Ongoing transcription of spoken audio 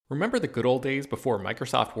Remember the good old days before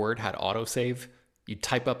Microsoft Word had autosave? You'd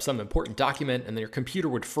type up some important document and then your computer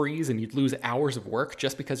would freeze and you'd lose hours of work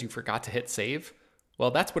just because you forgot to hit save?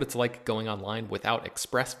 Well, that's what it's like going online without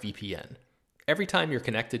ExpressVPN. Every time you're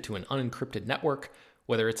connected to an unencrypted network,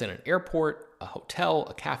 whether it's in an airport, a hotel,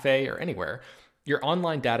 a cafe, or anywhere, your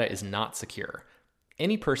online data is not secure.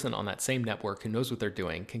 Any person on that same network who knows what they're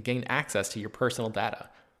doing can gain access to your personal data.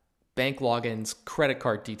 Bank logins, credit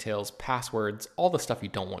card details, passwords, all the stuff you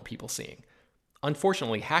don't want people seeing.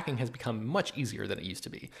 Unfortunately, hacking has become much easier than it used to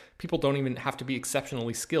be. People don't even have to be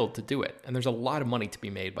exceptionally skilled to do it, and there's a lot of money to be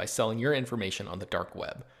made by selling your information on the dark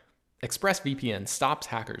web. ExpressVPN stops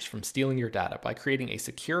hackers from stealing your data by creating a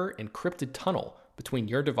secure, encrypted tunnel between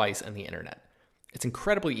your device and the internet. It's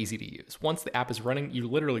incredibly easy to use. Once the app is running, you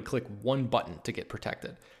literally click one button to get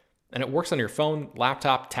protected. And it works on your phone,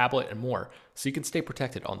 laptop, tablet, and more, so you can stay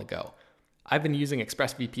protected on the go. I've been using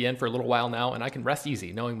ExpressVPN for a little while now, and I can rest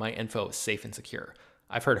easy knowing my info is safe and secure.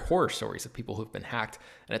 I've heard horror stories of people who've been hacked,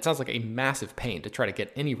 and it sounds like a massive pain to try to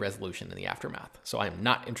get any resolution in the aftermath, so I am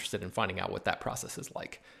not interested in finding out what that process is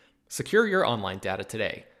like. Secure your online data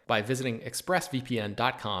today by visiting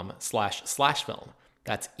expressvpn.com/film.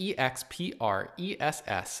 That's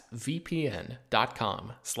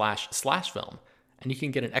expressvpn.com//film, and you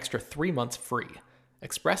can get an extra 3 months free.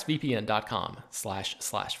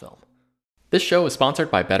 expressvpn.com//film. This show is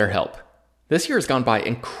sponsored by BetterHelp. This year has gone by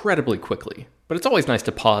incredibly quickly, but it's always nice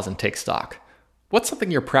to pause and take stock. What's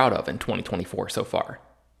something you're proud of in 2024 so far?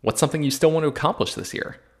 What's something you still want to accomplish this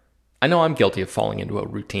year? I know I'm guilty of falling into a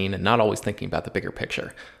routine and not always thinking about the bigger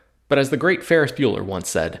picture. But as the great Ferris Bueller once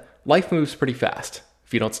said, life moves pretty fast.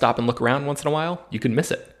 If you don't stop and look around once in a while, you can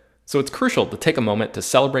miss it. So it's crucial to take a moment to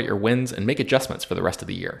celebrate your wins and make adjustments for the rest of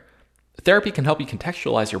the year. Therapy can help you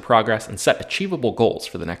contextualize your progress and set achievable goals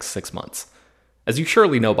for the next 6 months. As you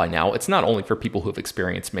surely know by now, it's not only for people who have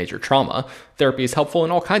experienced major trauma. Therapy is helpful in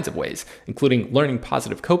all kinds of ways, including learning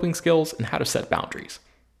positive coping skills and how to set boundaries.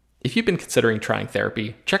 If you've been considering trying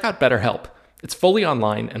therapy, check out BetterHelp. It's fully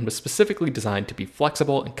online and was specifically designed to be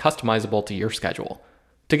flexible and customizable to your schedule.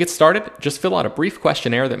 To get started, just fill out a brief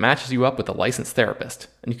questionnaire that matches you up with a licensed therapist,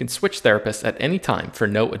 and you can switch therapists at any time for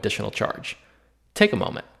no additional charge. Take a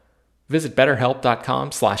moment. Visit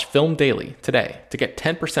betterhelp.com/filmdaily today to get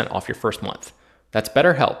 10% off your first month. That's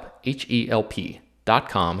BetterHelp,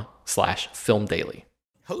 HELP.com/filmdaily.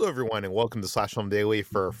 Hello, everyone, and welcome to Slash Film Daily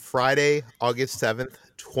for Friday, August 7th,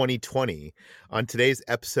 2020. On today's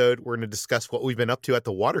episode, we're going to discuss what we've been up to at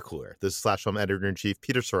the water cooler. This is Slash Film Editor-in-Chief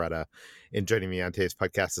Peter Soretta, and joining me on today's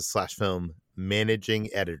podcast is Slash Film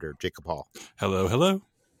Managing Editor Jacob Hall. Hello, hello.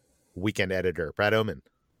 Weekend Editor Brad Oman.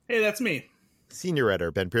 Hey, that's me. Senior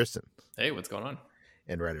Editor Ben Pearson. Hey, what's going on?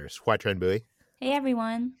 And writers Hua Tran Bui. Hey,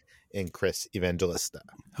 everyone. And Chris Evangelista.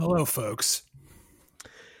 Hello, folks.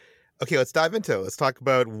 Okay, let's dive into it. Let's talk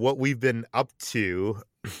about what we've been up to.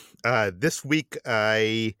 This week,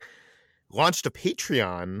 I launched a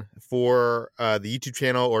Patreon for the YouTube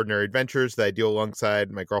channel Ordinary Adventures that I do alongside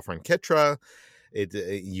my girlfriend Kitra.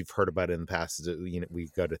 You've heard about it in the past. We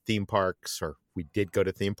go to theme parks, or we did go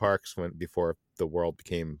to theme parks before the world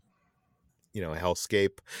became a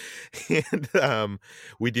hellscape. And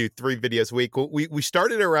we do 3 videos a week. We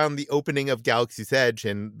started around the opening of Galaxy's Edge,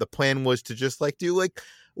 and the plan was to just do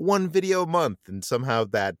 1 video a month, and somehow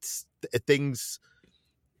things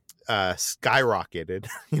skyrocketed.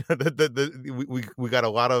 We got a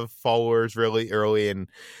lot of followers really early, and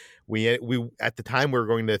we at the time we were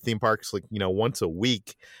going to theme parks once a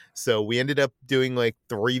week, so we ended up doing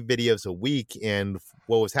 3 videos a week. And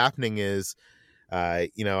what was happening is I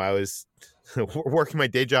was working my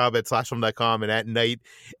day job at slashfilm.com, and at night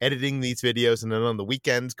editing these videos, and then on the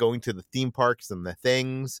weekends going to the theme parks and the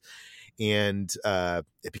things, and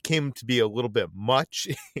it became to be a little bit much.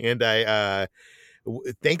 And I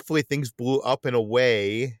thankfully things blew up in a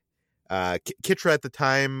way. Kitra at the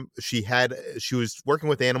time, she was working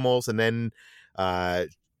with animals, and then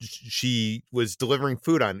she was delivering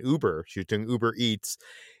food on Uber. She was doing Uber Eats,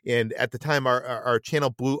 and at the time our channel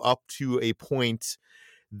blew up to a point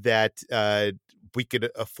that we could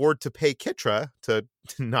afford to pay Kitra to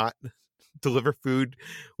not deliver food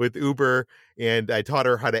with Uber. And I taught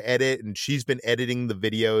her how to edit, and she's been editing the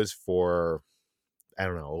videos for, I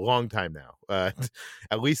don't know, a long time now,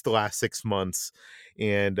 at least the last 6 months.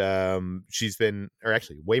 And she's been, or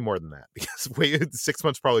actually way more than that, because 6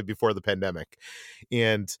 months probably before the pandemic.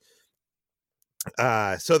 And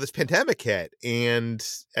so this pandemic hit, and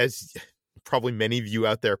as probably many of you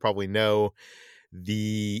out there probably know,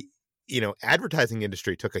 the advertising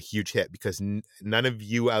industry took a huge hit, because none of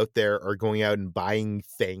you out there are going out and buying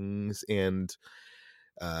things and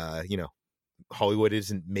Hollywood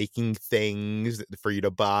isn't making things for you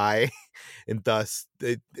to buy, and thus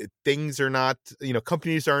things are not,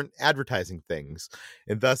 companies aren't advertising things,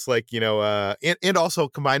 and thus and also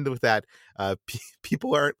combined with that,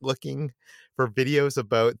 people aren't looking for videos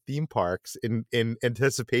about theme parks in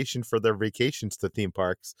anticipation for their vacations to theme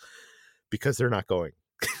parks because they're not going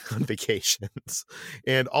on vacations.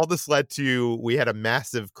 And all this led to, we had a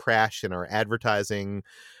massive crash in our advertising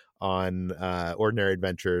on Ordinary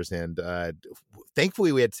Adventures, and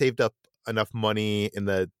thankfully we had saved up enough money in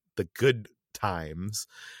the good times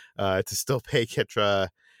to still pay Kitra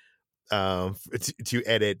to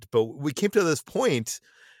edit. But we came to this point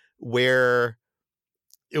where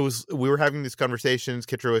we were having these conversations.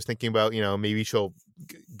 Kitra was thinking about, maybe she'll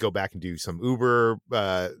go back and do some Uber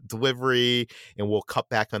delivery, and we'll cut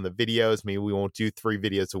back on the videos. Maybe we won't do 3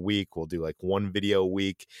 videos a week. We'll do like 1 video a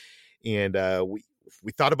week. And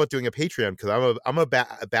we thought about doing a Patreon, because I'm a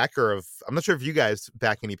backer of, I'm not sure if you guys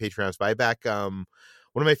back any Patreons, but I back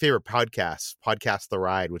one of my favorite podcasts, Podcast The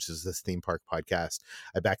Ride, which is this theme park podcast.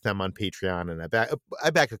 I back them on Patreon, and I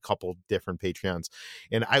back a couple different Patreons.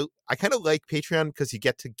 And I kind of like Patreon because you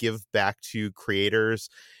get to give back to creators,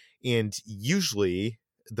 and usually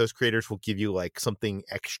those creators will give you like something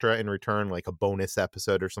extra in return, like a bonus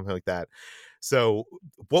episode or something like that. So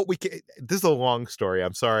this is a long story.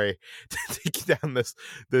 I'm sorry to take you down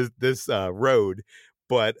this road.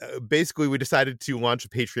 But basically, we decided to launch a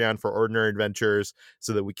Patreon for Ordinary Adventures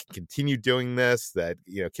so that we can continue doing this, that,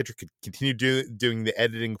 Kitra could continue doing the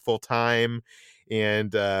editing full time.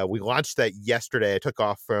 And we launched that yesterday. I took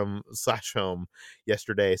off from Slash Film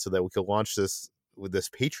yesterday so that we could launch this with this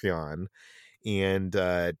Patreon. And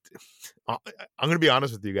I'm going to be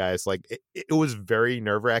honest with you guys, like, it was very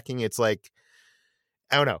nerve-wracking. It's like,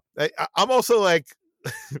 I don't know. I'm also like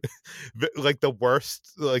the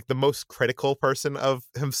worst, like the most critical person of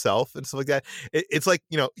himself and stuff like that. It's like,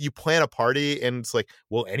 you plan a party and it's like,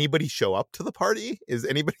 will anybody show up to the party? Is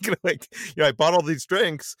anybody gonna I bought all these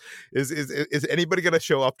drinks. Is anybody gonna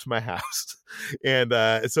show up to my house? And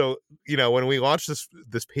so when we launched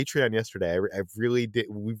this Patreon yesterday, we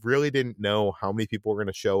really didn't know how many people were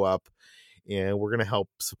gonna show up, and we're gonna help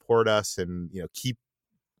support us and keep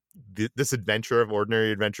this adventure of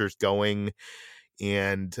Ordinary Adventures going.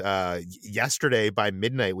 And yesterday by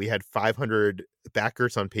midnight, we had 500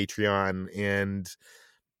 backers on Patreon, and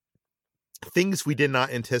things we did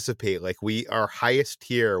not anticipate. Like our highest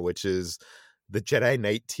tier, which is the Jedi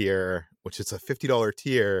Knight tier, which is a $50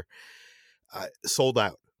 tier, sold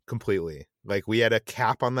out completely. Like, we had a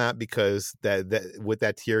cap on that because that with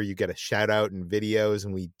that tier you get a shout out in videos,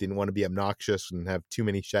 and we didn't want to be obnoxious and have too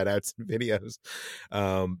many shout outs in videos.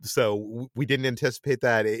 So we didn't anticipate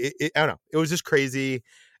that. I don't know. It was just crazy.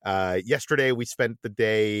 Yesterday we spent the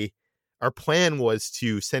day, our plan was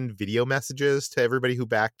to send video messages to everybody who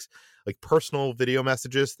backed, like personal video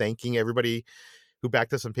messages, thanking everybody who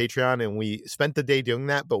backed us on Patreon. And we spent the day doing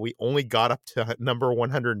that, but we only got up to number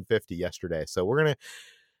 150 yesterday. So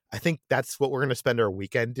I think that's what we're going to spend our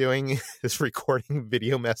weekend doing, is recording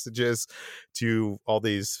video messages to all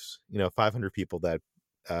these, 500 people that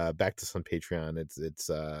backed us on Patreon. It's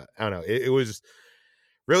I don't know. It was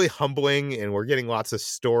really humbling, and we're getting lots of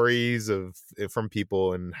stories from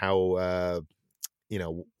people and how,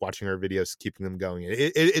 watching our videos, keeping them going.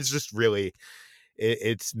 It's just really,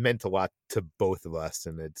 it's meant a lot to both of us,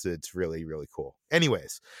 and it's really, really cool.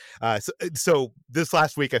 Anyways, so this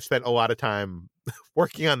last week I've spent a lot of time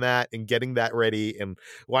working on that and getting that ready and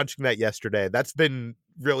launching that yesterday. That's been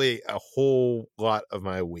really a whole lot of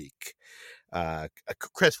my week.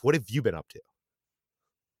 Chris, what have you been up to?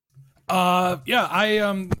 I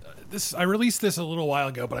released this a little while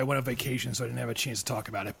ago, but I went on vacation, so I didn't have a chance to talk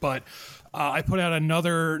about it. But I put out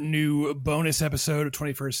another new bonus episode of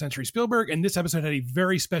 21st Century Spielberg, and this episode had a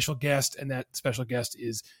very special guest, and that special guest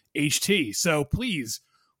is HT. So please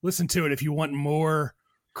listen to it if you want more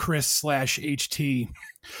Chris/HT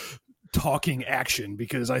talking action,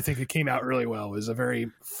 because I think it came out really well. It was a very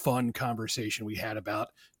fun conversation we had about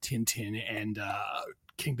Tintin and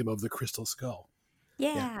Kingdom of the Crystal Skull.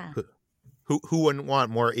 Yeah. Who wouldn't want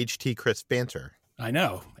more HT Chris banter? I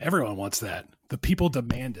know. Everyone wants that. The people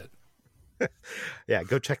demand it. Yeah,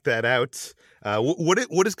 go check that out.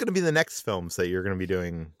 What is going to be the next films that you're going to be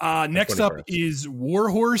doing? Next up is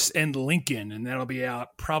Warhorse and Lincoln, and that'll be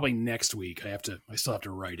out probably next week. I still have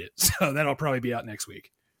to write it, so that'll probably be out next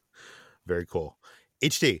week. Very cool.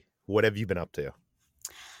 HT, what have you been up to?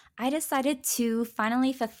 I decided to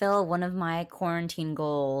finally fulfill one of my quarantine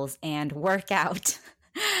goals and work out.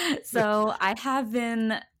 So I have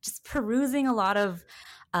been just perusing a lot of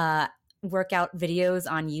workout videos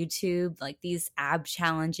on YouTube, like these ab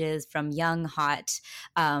challenges from young, hot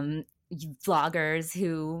vloggers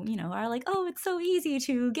who, are like, oh, it's so easy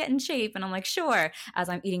to get in shape. And I'm like, sure, as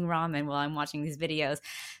I'm eating ramen while I'm watching these videos.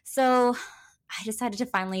 So I decided to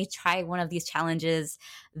finally try one of these challenges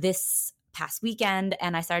this past weekend,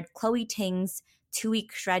 and I started Chloe Ting's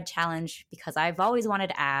 2-week shred challenge because I've always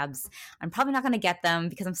wanted abs. I'm probably not going to get them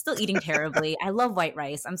because I'm still eating terribly. I love white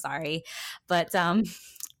rice. I'm sorry. But I'm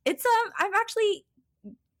actually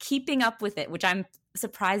keeping up with it, which I'm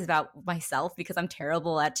surprised about myself because I'm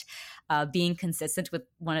terrible at being consistent with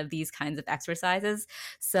one of these kinds of exercises.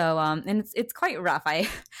 So, and it's quite rough.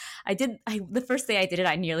 The first day I did it,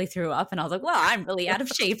 I nearly threw up, and I was like, well, I'm really out of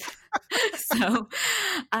shape. So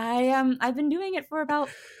I've been doing it for about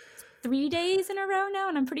 3 days in a row now,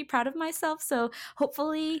 and I'm pretty proud of myself. So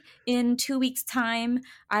hopefully in 2 weeks' time,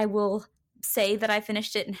 I will say that I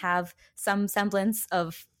finished it and have some semblance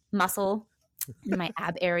of muscle in my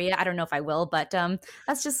ab area. I don't know if I will, but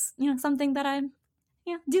that's just, something that I'm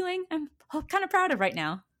doing. I'm kind of proud of right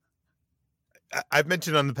now. I've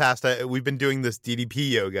mentioned on the past, we've been doing this DDP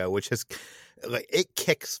yoga, which has it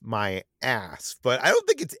kicks my ass, but I don't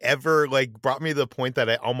think it's ever brought me to the point that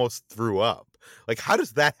I almost threw up. How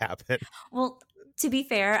does that happen? Well, to be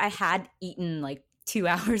fair, I had eaten 2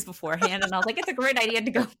 hours beforehand, and I was like, it's a great idea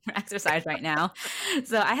to go for exercise right now.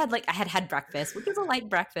 So I had breakfast, which was a light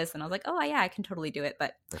breakfast, and I was like, oh yeah, I can totally do it,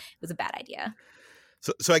 but it was a bad idea.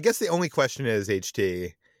 So I guess the only question is,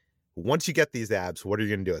 HT, once you get these abs, what are you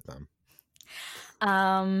going to do with them?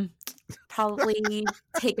 Probably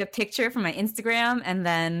take a picture from my Instagram and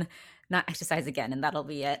then not exercise again, and that'll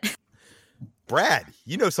be it. Brad,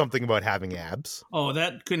 you know something about having abs. Oh,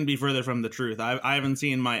 that couldn't be further from the truth. I haven't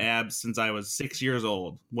seen my abs since I was 6 years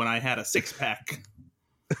old, when I had a six-pack.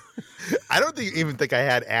 I don't even think I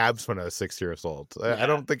had abs when I was 6 years old. Yeah. I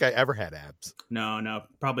don't think I ever had abs. No,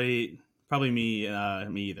 probably me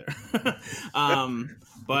either.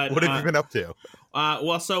 But what have you been up to?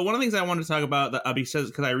 So one of the things I wanted to talk about,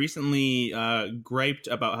 because I recently griped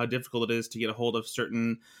about how difficult it is to get a hold of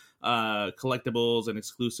certain collectibles and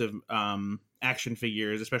exclusive action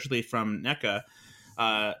figures, especially from NECA,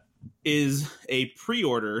 is a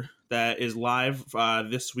pre-order that is live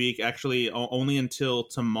this week, actually only until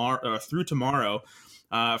tomorrow, through tomorrow,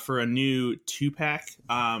 for a new 2-pack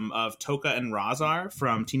of Tokka and Rahzar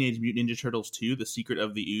from Teenage Mutant Ninja Turtles 2, The Secret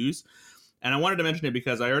of the Ooze. And I wanted to mention it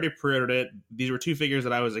because I already pre-ordered it. These were 2 figures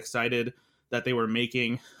that I was excited that they were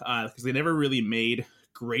making because they never really made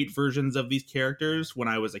great versions of these characters when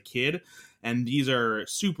I was a kid. And these are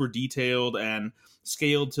super detailed and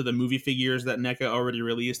scaled to the movie figures that NECA already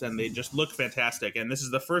released, and they just look fantastic. And this is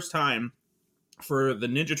the first time for the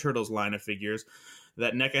Ninja Turtles line of figures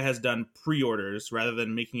that NECA has done pre-orders rather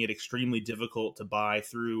than making it extremely difficult to buy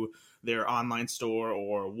through their online store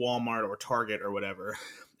or Walmart or Target or whatever.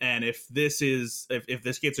 And if this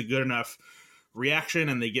gets a good enough reaction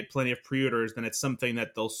and they get plenty of pre-orders, then it's something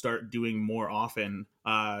that they'll start doing more often,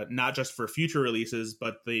 not just for future releases,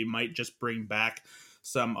 but they might just bring back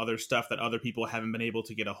some other stuff that other people haven't been able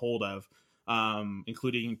to get a hold of,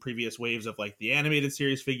 including previous waves of the animated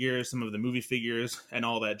series figures, some of the movie figures, and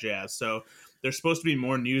all that jazz. So there's supposed to be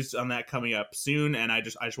more news on that coming up soon, and I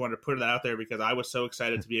just wanted to put that out there because I was so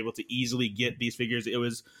excited to be able to easily get these figures. It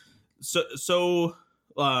was so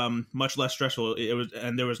much less stressful.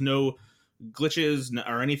 And there was no glitches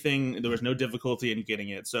or anything. There was no difficulty in getting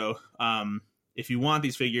it. So if you want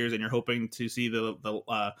these figures and you're hoping to see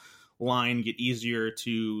the line get easier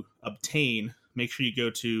to obtain, make sure you go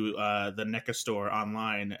to the NECA store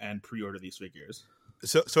online and pre-order these figures.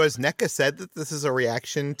 So has NECA said that this is a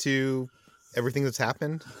reaction to everything that's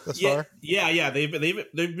happened thus far? Yeah. They've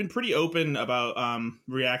been pretty open about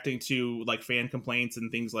reacting to fan complaints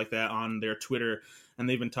and things like that on their Twitter, and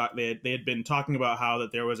they had been talking about how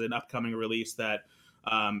that there was an upcoming release that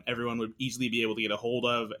everyone would easily be able to get a hold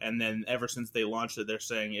of, and then ever since they launched it, they're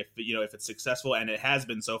saying if it's successful, and it has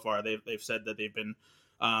been so far, they've said that they've been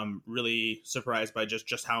really surprised by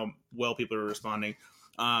just how well people are responding,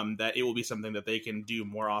 that it will be something that they can do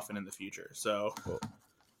more often in the future. So.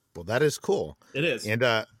 Well, that is cool. It is. And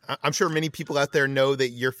I'm sure many people out there know that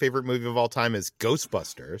your favorite movie of all time is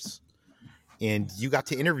Ghostbusters. And you got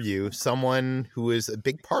to interview someone who is a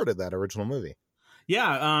big part of that original movie.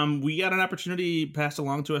 Yeah, we got an opportunity passed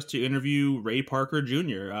along to us to interview Ray Parker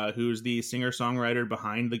Jr., who's the singer-songwriter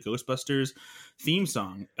behind the Ghostbusters theme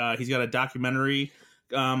song. He's got a documentary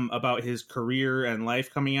about his career and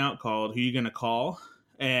life coming out called Who You Gonna Call?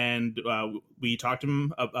 And we talked to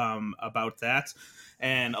him about that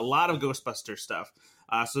and a lot of Ghostbusters stuff.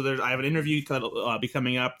 So I have an interview be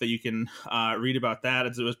coming up that you can read about that.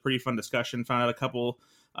 It was a pretty fun discussion. Found out a couple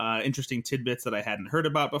interesting tidbits that I hadn't heard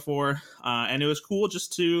about before, and it was cool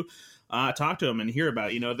just to talk to him and hear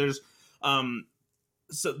about. There's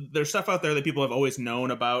stuff out there that people have always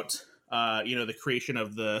known about. The creation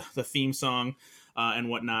of the theme song and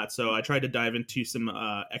whatnot. So I tried to dive into some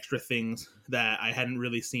extra things that I hadn't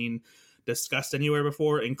really seen discussed anywhere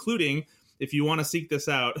before, including, if you want to seek this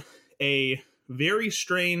out, a very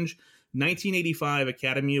strange 1985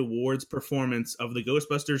 Academy Awards performance of the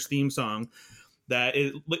Ghostbusters theme song that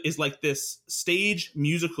is like this stage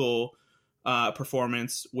musical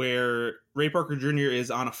performance where Ray Parker Jr. is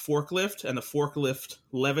on a forklift and the forklift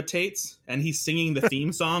levitates and he's singing the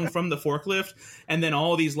theme song from the forklift, and then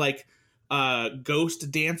all these like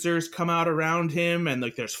ghost dancers come out around him, and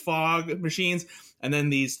like there's fog machines, and then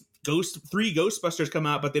these three Ghostbusters come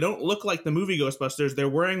out, but they don't look like the movie Ghostbusters. They're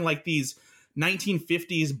wearing like these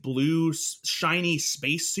 1950s blue shiny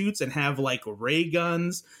space suits and have like ray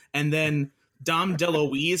guns, and then Dom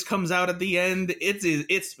DeLuise comes out at the end.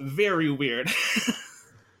 It's very weird.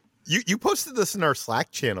 You posted this in our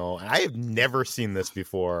Slack channel, and I have never seen this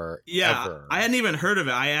before. Yeah, ever. I hadn't even heard of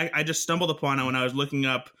it. I just stumbled upon it when I was looking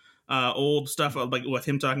up old stuff, like with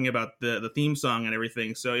him talking about the theme song and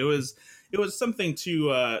everything. So it was something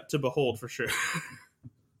to behold for sure.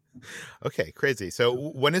 Okay, crazy.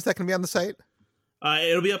 So when is that going to be on the site?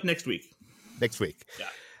 It'll be up next week. Next week. Yeah.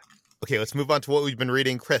 Okay, let's move on to what we've been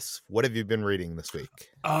reading. Chris, what have you been reading this week?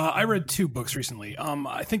 I read 2 books recently.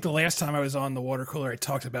 I think the last time I was on the water cooler, I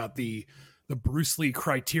talked about the Bruce Lee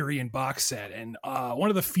Criterion box set, and one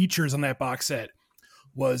of the features on that box set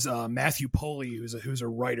was Matthew Poley, who's a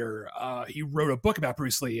writer. He wrote a book about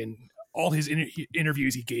Bruce Lee, and all his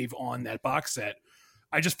interviews he gave on that box set,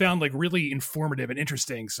 I just found like really informative and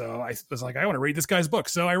interesting. So I was like, I want to read this guy's book.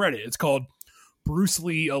 So I read it. It's called Bruce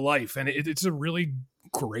Lee: A Life, and it's a really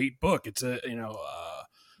great book. It's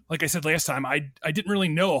like I said last time, I didn't really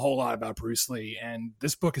know a whole lot about Bruce Lee, and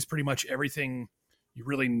this book is pretty much everything you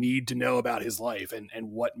really need to know about his life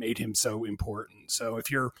and what made him so important. So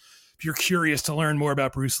if you're curious to learn more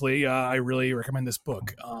about Bruce Lee, I really recommend this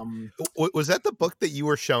book. Was that the book that you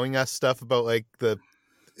were showing us stuff about, like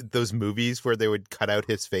those movies where they would cut out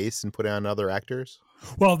his face and put it on other actors?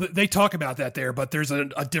 Well, they talk about that there, but there's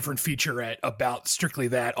a different featurette about strictly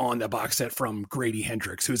that on the box set from Grady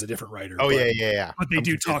Hendrix, who's a different writer. Oh, yeah. But they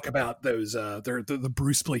do talk about those the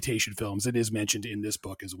Bruce Exploitation films. It is mentioned in this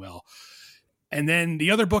book as well. And then the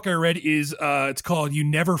other book I read is it's called You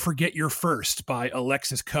Never Forget Your First by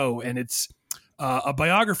Alexis Coe, and it's a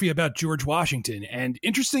biography about George Washington. And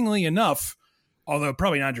interestingly enough, although it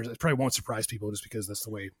probably won't surprise people just because that's the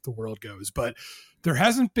way the world goes, but there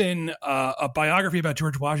hasn't been a biography about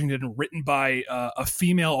George Washington written by a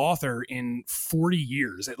female author in 40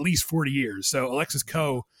 years, at least 40 years. So Alexis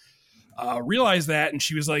Coe realized that, and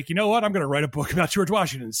she was like, you know what, I'm going to write a book about George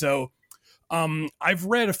Washington. So I've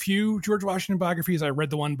read a few George Washington biographies. I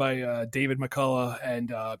read the one by David McCullough,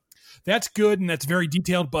 and that's good, and that's very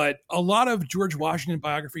detailed. But a lot of George Washington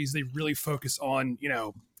biographies, they really focus on,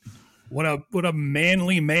 what a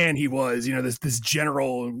manly man he was. This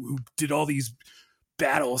general who did all these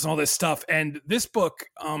battles and all this stuff. And this book,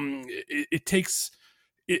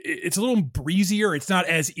 it's a little breezier. It's not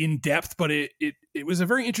as in depth, but it was a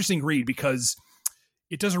very interesting read because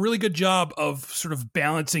it does a really good job of sort of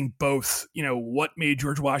balancing both, what made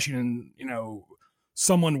George Washington,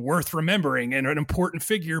 someone worth remembering and an important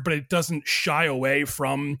figure, but it doesn't shy away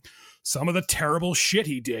from some of the terrible shit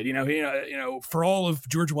he did. For all of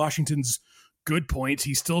George Washington's good points,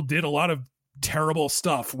 he still did a lot of terrible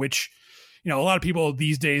stuff, which, a lot of people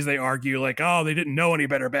these days, they argue like, oh, they didn't know any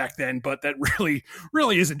better back then, but that really,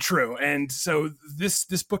 really isn't true. And so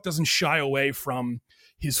this book doesn't shy away from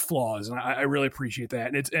his flaws, and I really appreciate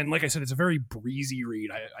that. And like I said, it's a very breezy read.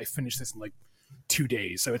 I finished this in like 2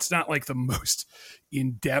 days, so it's not like the most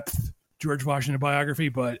in-depth George Washington biography,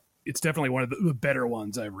 but it's definitely one of the better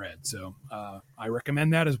ones I've read. So I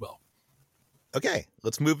recommend that as well. Okay,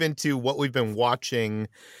 let's move into what we've been watching.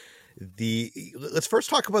 Let's first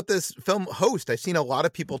talk about this film Host. I've seen a lot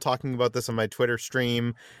of people talking about this on my Twitter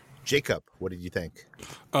stream. Jacob, what did you think?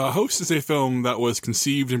 Host is a film that was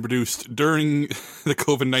conceived and produced during the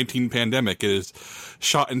COVID-19 pandemic. It is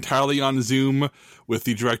shot entirely on Zoom with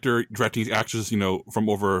the director directing actors, from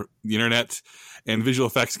over the internet, and visual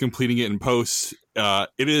effects completing it in post.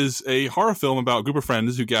 It is a horror film about a group of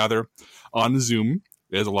friends who gather on Zoom,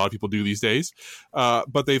 as a lot of people do these days.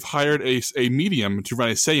 But they've hired a medium to run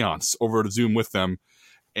a seance over to Zoom with them.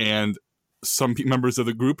 And some members of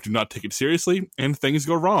the group do not take it seriously, and things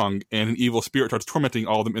go wrong, and an evil spirit starts tormenting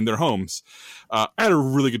all of them in their homes. I had a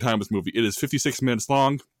really good time with this movie. It is 56 minutes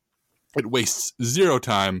long. It wastes zero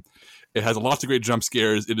time. It has lots of great jump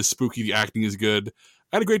scares. It is spooky. The acting is good.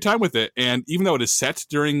 I had a great time with it. And even though it is set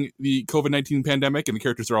during the COVID-19 pandemic and the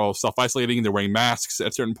characters are all self-isolating, they're wearing masks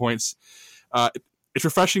at certain points, it's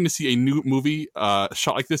refreshing to see a new movie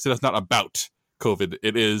shot like this that is not about COVID.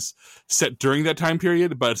 It is set during that time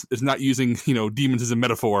period, but it's not using, demons as a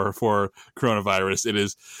metaphor for coronavirus. It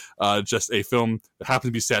is just a film that happens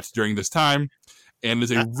to be set during this time, and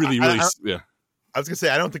is a really yeah. I was gonna say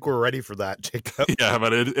I don't think we're ready for that, Jacob. Yeah,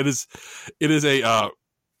 but it is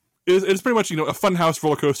pretty much a funhouse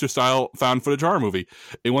roller coaster style found footage horror movie,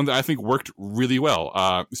 and one that I think worked really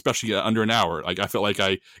well, especially under an hour. Like I felt like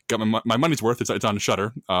I got my money's worth. It's on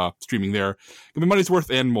Shudder, streaming there. Got my money's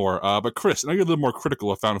worth and more. But Chris, I know you're a little more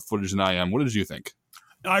critical of found footage than I am. What did you think?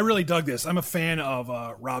 I really dug this. I'm a fan of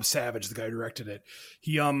Rob Savage, the guy who directed it.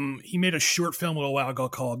 He made a short film a little while ago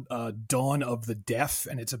called Dawn of the Deaf,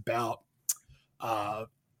 and it's about a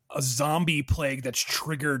zombie plague that's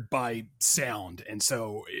triggered by sound, and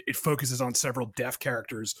so it focuses on several deaf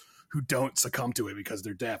characters who don't succumb to it because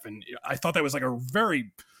they're deaf. And I thought that was like a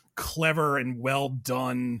very clever and well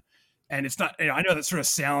done. And it's not, I know that sort of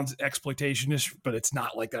sounds exploitationish, but it's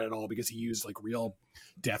not like that at all, because he used like real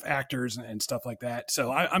deaf actors and stuff like that.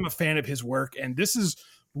 So I'm a fan of his work, and this is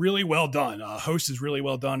really well done. Host is really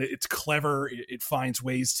well done. It's clever. It finds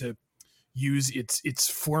ways to use its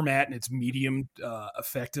format and its medium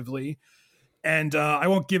effectively. And I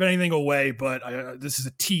won't give anything away, but this is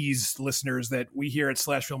a tease, listeners, that we here at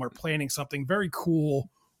Slash Film are planning something very cool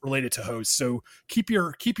related to Host. So keep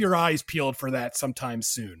your eyes peeled for that sometime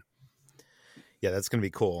soon. Yeah, that's going to be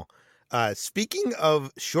cool. Speaking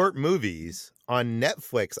of short movies, on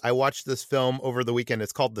Netflix, I watched this film over the weekend.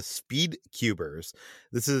 It's called The Speed Cubers.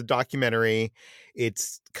 This is a documentary.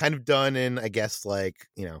 It's kind of done in, I guess, like,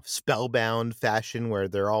 Spellbound fashion, where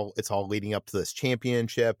it's all leading up to this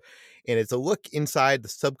championship. And it's a look inside the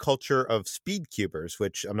subculture of speed cubers,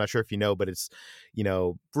 which I'm not sure if you know, but it's,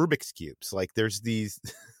 Rubik's Cubes. Like there's these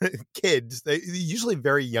kids, usually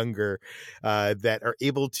very younger, that are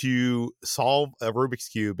able to solve a Rubik's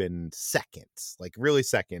Cube in seconds, like really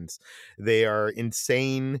seconds. They are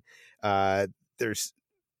insane. There's,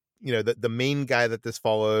 the main guy that this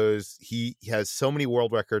follows, he has so many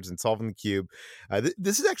world records in solving the cube.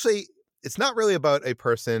 This is actually, it's not really about a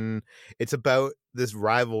person. It's about this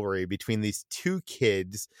rivalry between these two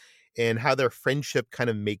kids and how their friendship kind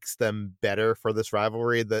of makes them better for this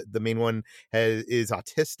rivalry. The main one is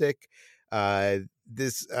autistic.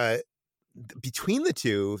 Between the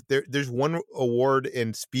two, there's one award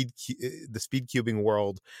in the speed cubing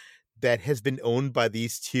world that has been owned by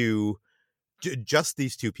these two, just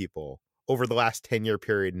these two people, over the last 10-year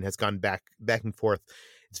period, and has gone back and forth.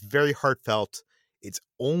 It's very heartfelt. It's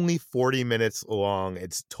only 40 minutes long.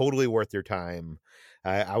 It's totally worth your time.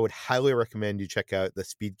 I would highly recommend you check out The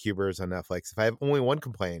Speed Cubers on Netflix. If I have only one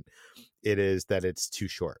complaint, it is that it's too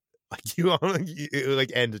short. Like you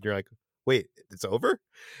like end and you're like, wait, it's over?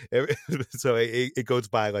 So it goes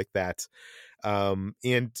by like that.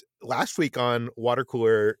 And last week on Water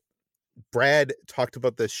Cooler, Brad talked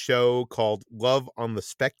about this show called Love on the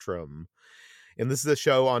Spectrum. And this is a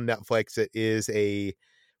show on Netflix. It is a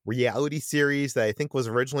reality series that I think was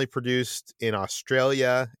originally produced in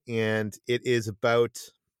Australia, and it is about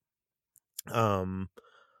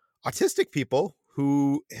autistic people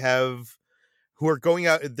who are going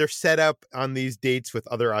out. They're set up on these dates with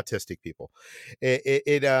other autistic people. I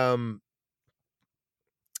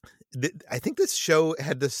think this show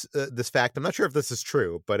had this fact. I'm not sure if this is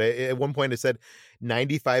true, but at one point it said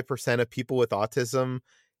 95% of people with autism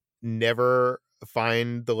never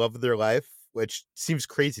find the love of their life, which seems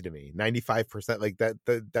crazy to me. 95%, like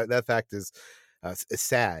that fact is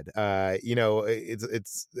sad.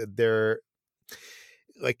 It's their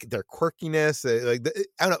quirkiness.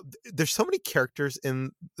 I don't know. There's so many characters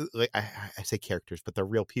in, like, I say characters, but they're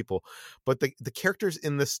real people. But the characters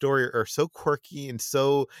in this story are so quirky, and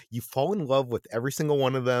so you fall in love with every single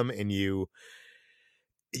one of them, and you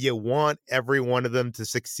want every one of them to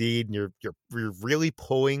succeed, and you're really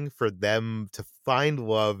pulling for them to find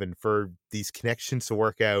love and for these connections to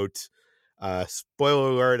work out.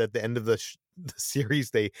 Spoiler alert, at the end of the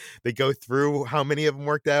series, they go through how many of them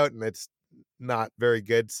worked out, and it's not very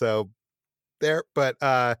good. So there, but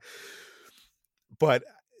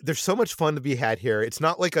there's so much fun to be had here. It's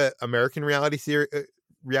not like a American reality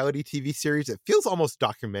TV series. It feels almost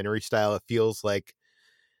documentary style. It feels like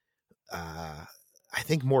I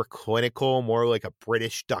think more clinical, more like a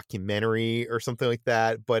British documentary or something like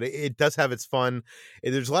that. But it does have its fun.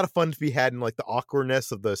 There's a lot of fun to be had in like the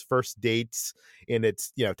awkwardness of those first dates, and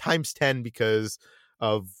it's, you know, times 10 because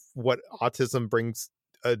of what autism brings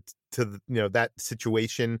to the, you know, that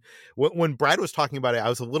situation. When Brad was talking about it, I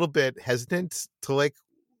was a little bit hesitant to like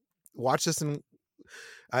watch this, and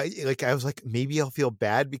I was like, maybe I'll feel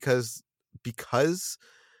bad because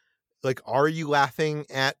like, are you laughing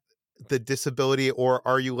at the disability or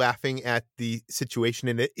are you laughing at the situation?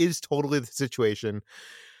 And it is totally the situation.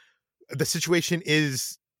 The situation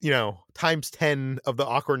is, you know, times 10 of the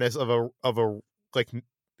awkwardness of a like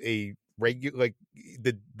a regular, like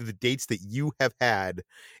the dates that you have had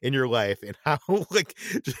in your life, and how like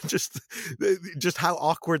just how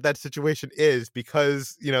awkward that situation is,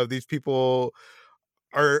 because, you know, these people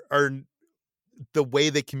are the way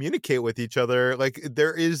they communicate with each other, like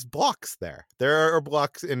there is blocks there. There are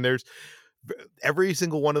blocks, and there's every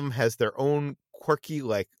single one of them has their own quirky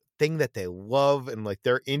like thing that they love and like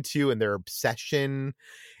they're into and their obsession.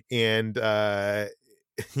 And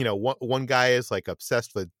you know, one guy is like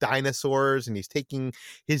obsessed with dinosaurs, and he's taking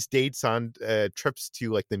his dates on trips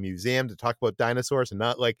to like the museum to talk about dinosaurs and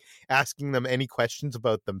not like asking them any questions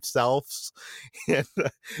about themselves. And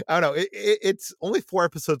I don't know, it's only 4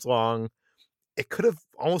 episodes long. It could have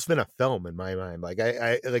almost been a film in my mind. Like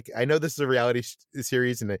I know this is a reality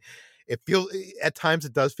series, and it feels, at times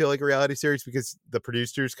it does feel like a reality series because the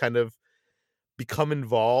producers kind of become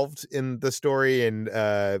involved in the story, and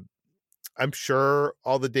I'm sure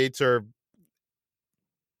all the dates are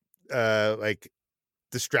like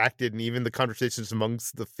distracted, and even the conversations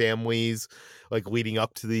amongst the families like leading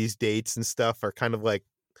up to these dates and stuff are kind of like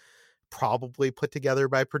probably put together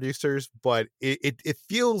by producers. But it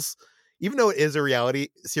feels, even though it is a reality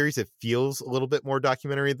series, it feels a little bit more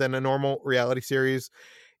documentary than a normal reality series.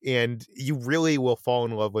 And you really will fall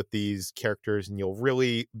in love with these characters, and you'll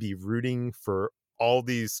really be rooting for all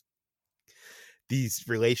these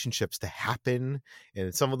relationships to happen.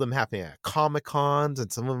 And some of them happening at Comic-Cons,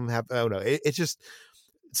 and some of them have, I don't know, it's just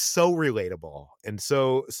so relatable and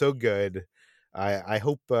so good. I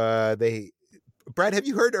hope Brad, have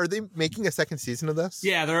you heard, are they making a second season of this?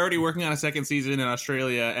 Yeah, they're already working on a second season in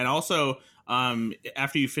Australia. And also,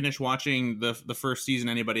 after you finish watching the first season,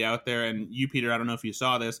 anybody out there, and you, Peter, I don't know if you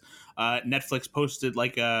saw this, Netflix posted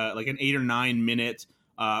like an 8 or 9 minute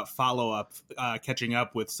follow up, catching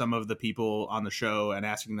up with some of the people on the show and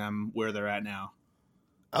asking them where they're at now.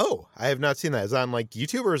 Oh, I have not seen that. Is it on like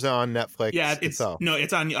YouTube or is it on Netflix? Yeah, it's itself? No,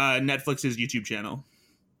 it's on Netflix's YouTube channel.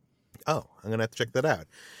 Oh, I'm gonna have to check that out.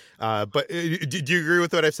 But do you agree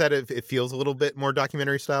with what I've said? It feels a little bit more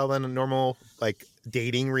documentary style than a normal like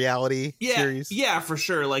dating reality series. Yeah, for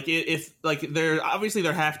sure. Like if like there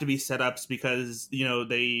have to be setups because, you know,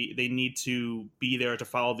 they need to be there to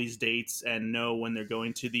follow these dates and know when they're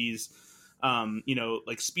going to these you know,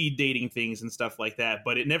 like speed dating things and stuff like that.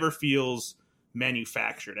 But it never feels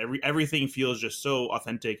manufactured. Everything feels just so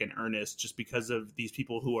authentic and earnest, just because of these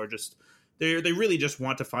people who are just they really just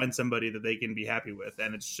want to find somebody that they can be happy with.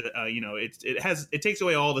 And it's you know, it takes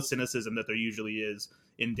away all the cynicism that there usually is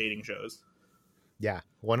in dating shows. Yeah,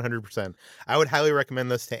 100%. I would highly recommend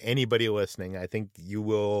this to anybody listening. I think you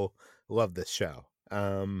will love this show.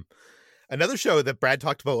 Another show that Brad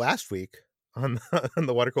talked about last week on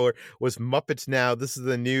the water cooler was Muppets Now. This is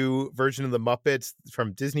the new version of the Muppets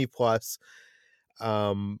from Disney Plus.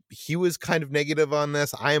 He was kind of negative on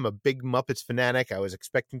this. I am a big Muppets fanatic. I was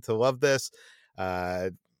expecting to love this.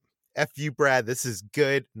 F you, Brad. This is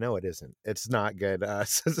good. No, it isn't. It's not good. I'm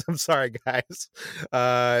sorry, guys.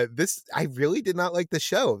 I really did not like the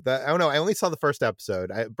show. I don't know. I only saw the first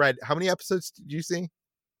episode. Brad, how many episodes did you see?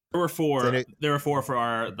 There were 4. There were 4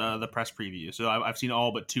 for the press preview. So I've seen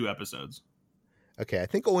all but 2 episodes. Okay, I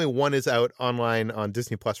think only 1 is out online on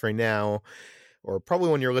Disney Plus right now, or probably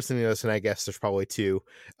when you're listening to this, and I guess there's probably 2.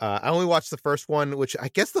 I only watched the first one, which I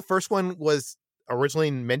guess the first one was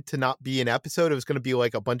originally meant to not be an episode. It was going to be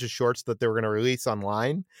like a bunch of shorts that they were going to release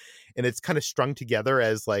online, and it's kind of strung together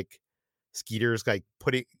as like Skeeter's like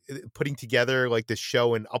putting together like this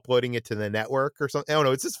show and uploading it to the network or something. I don't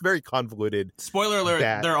know. It's just very convoluted. Spoiler alert,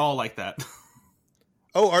 they're all like that.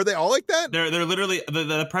 Oh, are they all like that? They're literally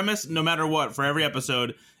the premise, no matter what, for every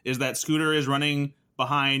episode is that Scooter is running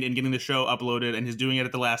behind and getting the show uploaded, and he's doing it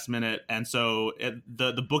at the last minute. And so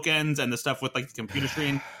the bookends and the stuff with like the computer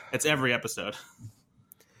screen, it's every episode.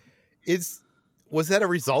 Was that a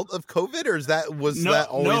result of COVID, or that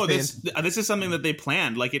always? No, this is something that they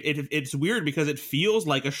planned. Like it's weird because it feels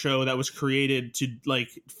like a show that was created to like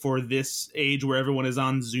for this age where everyone is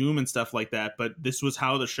on Zoom and stuff like that. But this was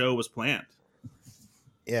how the show was planned.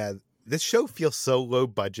 Yeah, this show feels so low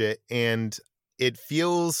budget, and it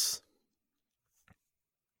feels,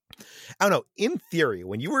 I don't know, in theory,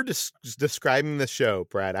 when you were describing the show,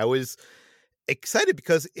 Brad, I was excited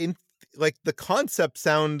because the concept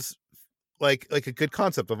sounds like a good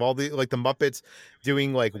concept of all the the Muppets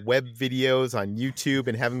doing web videos on YouTube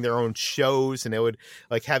and having their own shows, and it would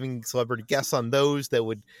having celebrity guests on those that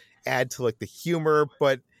would add to the humor.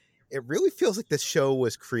 But it really feels like this show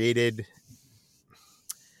was created,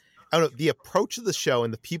 I don't know, the approach of the show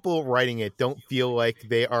and the people writing it don't feel like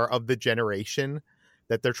they are of the generation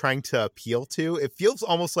that they're trying to appeal to. It feels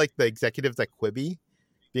almost like the executives at Quibi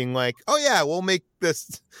being like, oh yeah, we'll make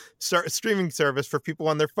this streaming service for people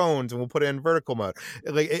on their phones and we'll put it in vertical mode.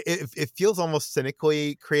 It feels almost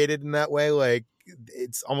cynically created in that way.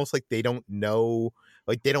 It's almost like they don't know,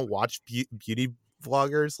 they don't watch beauty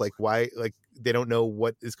vloggers. Why, they don't know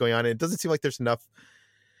what is going on. And it doesn't seem like there's enough,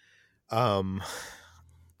 on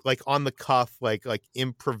the cuff,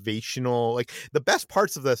 improvisational, the best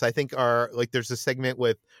parts of this, I think, are there's a segment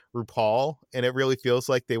with RuPaul, and it really feels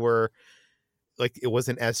like they were, it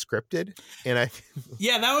wasn't as scripted. And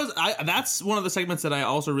that's one of the segments that I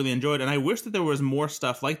also really enjoyed, and I wish that there was more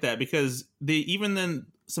stuff like that, because even then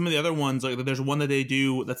some of the other ones, there's one that they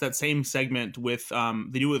do that's that same segment with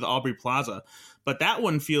they do it with Aubrey Plaza, but that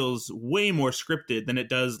one feels way more scripted than it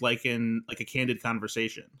does in a candid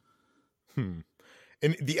conversation.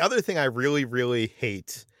 And the other thing I really, really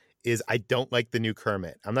hate is I don't like the new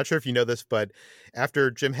Kermit. I'm not sure if you know this, but after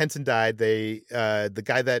Jim Henson died, the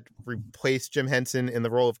guy that replaced Jim Henson in the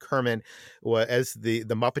role of Kermit as the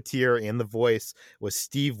Muppeteer and the voice was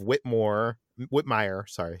Steve Whitmire.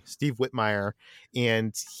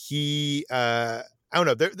 And he, I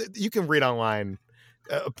don't know, you can read online.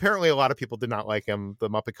 Apparently a lot of people did not like him. The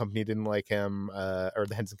Muppet Company didn't like him, or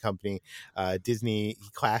the Henson Company. Disney, he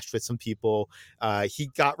clashed with some people. He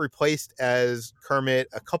got replaced as Kermit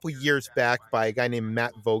a couple years back by a guy named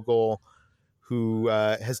Matt Vogel, who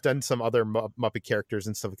has done some other Muppet characters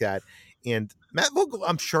and stuff like that. And Matt Vogel,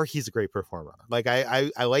 I'm sure he's a great performer.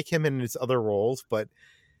 I like him in his other roles, but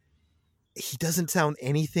he doesn't sound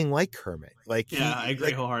anything like Kermit. I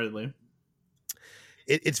agree wholeheartedly.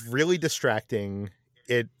 It's really distracting.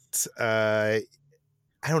 It's I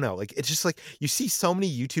don't know, it's just you see so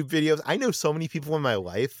many YouTube videos. I know so many people in my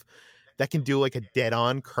life that can do a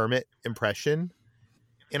dead-on Kermit impression,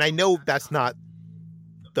 and I know that's not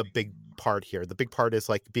the big part here. The big part is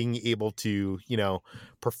being able to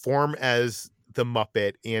perform as the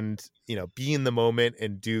Muppet and be in the moment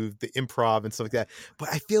and do the improv and stuff like that. But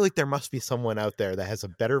I feel like there must be someone out there that has a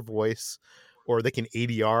better voice, or they can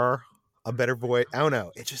ADR a better voice. I don't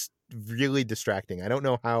know. It's just really distracting. I don't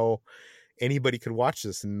know how anybody could watch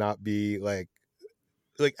this and not be like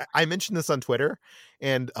I mentioned this on Twitter,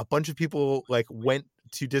 and a bunch of people went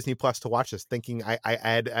to Disney Plus to watch this thinking I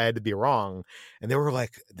had to be wrong, and they were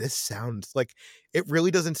like, this sounds it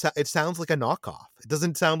really doesn't sound, it sounds like a knockoff. It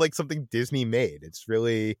doesn't sound like something Disney made. It's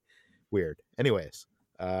really weird. Anyways,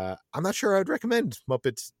 I'm not sure I'd recommend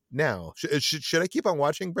Muppets now. Should I keep on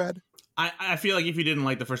watching, Brad? I feel like if you didn't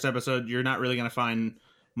like the first episode, you're not really going to find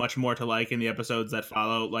much more to like in the episodes that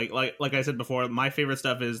follow. Like I said before, my favorite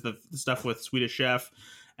stuff is the stuff with Swedish Chef,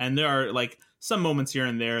 and there are some moments here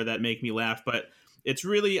and there that make me laugh. But it's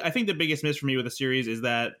really, I think the biggest miss for me with the series is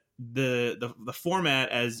that the format,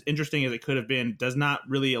 as interesting as it could have been, does not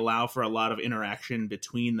really allow for a lot of interaction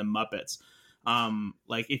between the Muppets.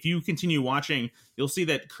 If you continue watching, you'll see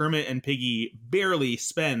that Kermit and Piggy barely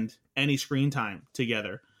spend any screen time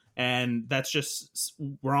together. And that's just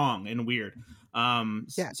wrong and weird.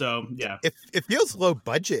 So yeah, it feels low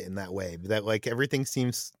budget in that way. That everything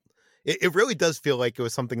seems, it really does feel like it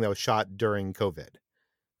was something that was shot during COVID.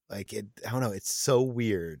 I don't know. It's so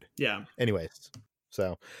weird. Yeah. Anyways,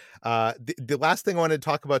 so the last thing I wanted to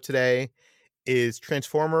talk about today is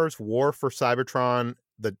Transformers: War for Cybertron,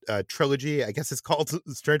 the trilogy. I guess it's called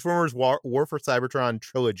Transformers: War for Cybertron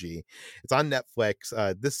trilogy. It's on Netflix.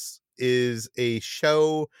 This is a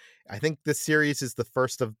show. I think this series is the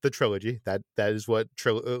first of the trilogy. That is what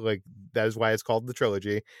that is why it's called the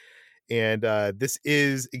trilogy. And this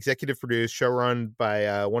is executive produced, showrun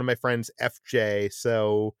by one of my friends, FJ.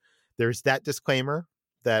 So there's that disclaimer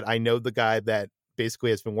that I know the guy that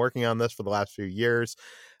basically has been working on this for the last few years.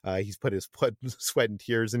 He's put his blood, sweat, and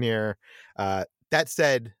tears in here. That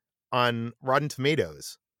said, on Rotten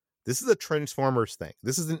Tomatoes, this is a Transformers thing.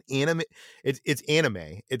 This is an anime. It's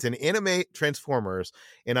anime. It's an anime Transformers,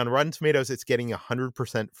 and on Rotten Tomatoes, it's getting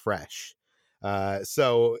 100% fresh.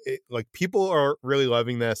 So people are really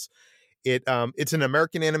loving this. It's an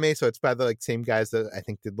American anime, so it's by the same guys that I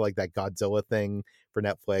think did that Godzilla thing for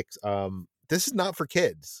Netflix. This is not for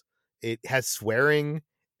kids. It has swearing.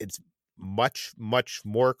 It's much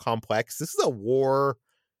more complex. This is a war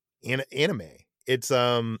anime. It's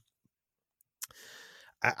I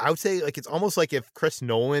would say like it's almost like if Chris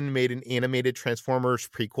Nolan made an animated Transformers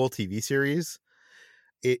prequel TV series.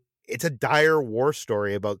 It's a dire war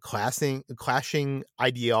story about clashing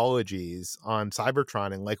ideologies on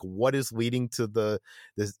Cybertron and like what is leading to the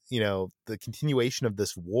continuation of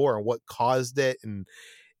this war and what caused it, and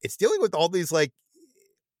it's dealing with all these like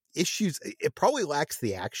issues. It probably lacks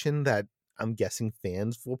the action that I'm guessing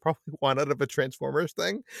fans will probably want out of a Transformers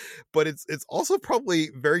thing, but it's also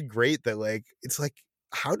probably very great that like it's like,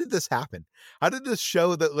 how did this happen? How did this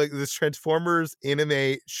show that like this Transformers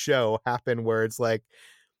anime show happen where it's like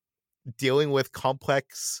dealing with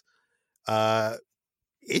complex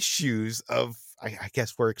issues of I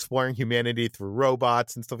guess we're exploring humanity through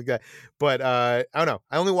robots and stuff like that. But I don't know.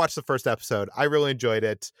 I only watched the first episode. I really enjoyed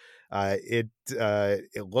it. It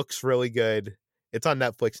looks really good. It's on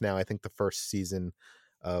Netflix now. I think the first season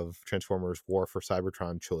of Transformers War for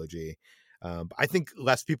Cybertron trilogy. I think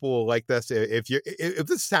less people will like this if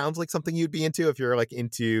this sounds like something you'd be into, if you're like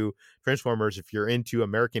into Transformers, if you're into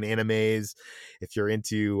American animes, if you're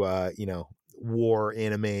into war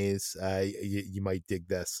animes, you might dig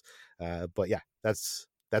this. But yeah, that's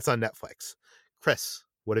on Netflix. Chris,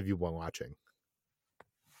 what have you been watching?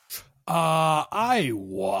 I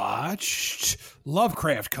watched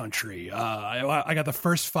Lovecraft Country. I got the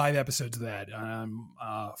first 5 episodes of that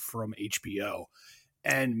from HBO.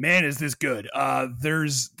 And man, is this good.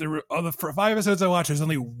 The 5 episodes I watched, there's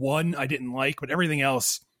only one I didn't like, but everything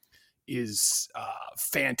else is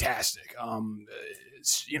fantastic. I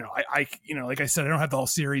like I said, I don't have the whole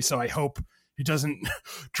series, so I hope it doesn't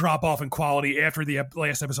drop off in quality after the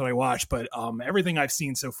last episode I watched. But everything I've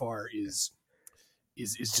seen so far is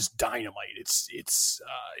just dynamite. It's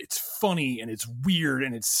funny and it's weird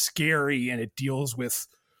and it's scary and it deals with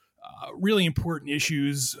really important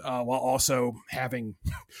issues while also having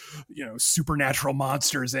supernatural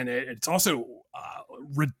monsters in it. It's also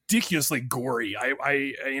ridiculously gory.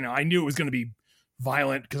 I knew it was going to be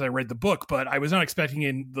violent because I read the book, but I was not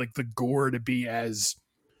expecting the gore to be as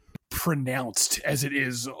pronounced as it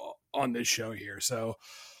is on this show here. So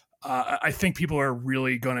I think people are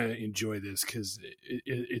really going to enjoy this because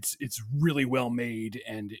it's really well made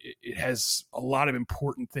and it has a lot of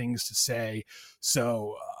important things to say.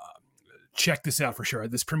 So check this out for sure.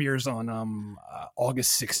 This premieres on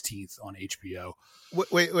August 16th on HBO.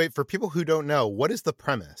 Wait! For people who don't know, what is the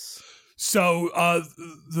premise? So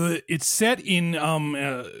it's set in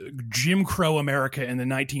Jim Crow America in the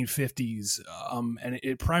 1950s, and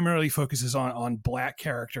it primarily focuses on black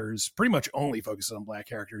characters. Pretty much only focuses on black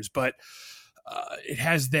characters, but it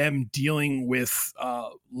has them dealing with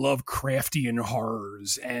Lovecraftian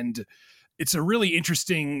horrors, and it's a really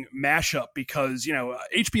interesting mashup because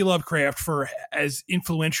H.P. Lovecraft, for as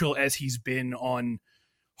influential as he's been on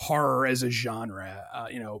horror as a genre,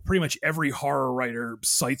 pretty much every horror writer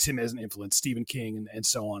cites him as an influence, Stephen King and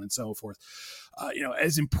so on and so forth.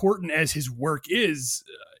 As important as his work is,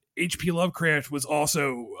 H.P. Lovecraft was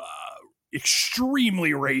also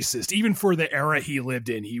extremely racist. Even for the era he lived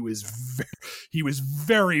in, he was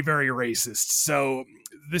very, very racist. So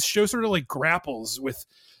this show sort of like grapples with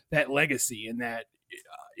that legacy and that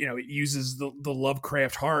it uses the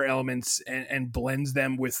Lovecraft horror elements and blends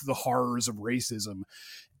them with the horrors of racism.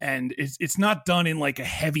 And it's not done in like a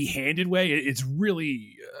heavy-handed way. It's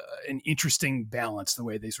really an interesting balance, the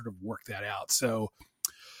way they sort of work that out. So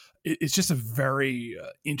it's just a very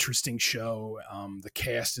interesting show. The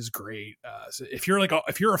cast is great. So if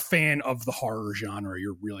you're a fan of the horror genre,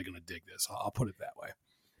 you're really going to dig this. I'll put it that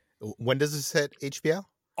way. When does this hit HBO?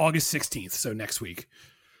 August 16th, so next week.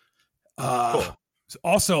 Cool.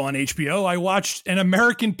 Also on HBO, I watched An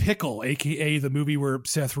American Pickle, aka the movie where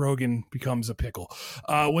Seth Rogen becomes a pickle.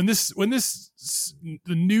 When the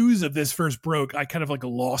news of this first broke, I kind of like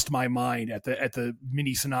lost my mind at the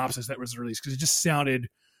mini synopsis that was released because it just sounded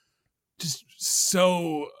just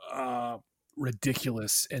so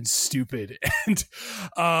ridiculous and stupid. And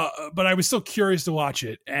but I was still curious to watch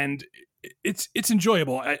it, and it's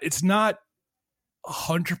enjoyable. It's not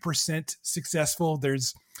 100% successful.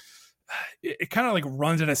 It kind of like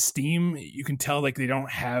runs out of steam. You can tell like they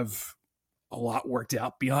don't have a lot worked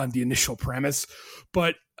out beyond the initial premise.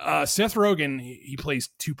 But Seth Rogen, he plays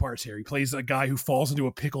 2 parts here. He plays a guy who falls into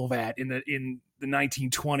a pickle vat in the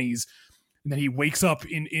 1920s, and then he wakes up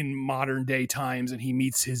in modern day times, and he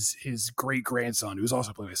meets his great grandson, who's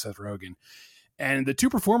also played by Seth Rogen. And the 2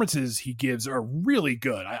 performances he gives are really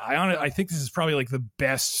good. I think this is probably like the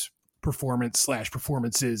best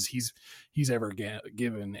performances he's ever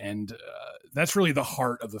given, and that's really the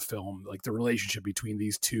heart of the film, like the relationship between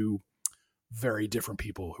these two very different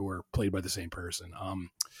people who are played by the same person.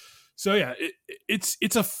 So yeah,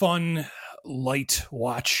 it's a fun, light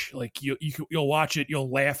watch. Like you'll watch it,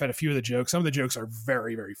 you'll laugh at a few of the jokes. Some of the jokes are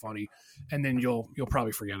very, very funny, and then you'll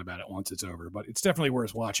probably forget about it once it's over. But it's definitely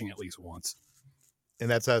worth watching at least once. And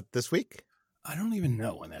that's out this week? I don't even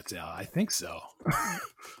know when that's out. I think so.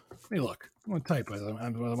 Hey, look, I'm going to type while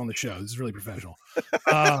I'm on the show. This is really professional.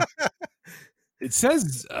 It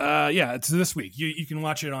says, it's this week. You can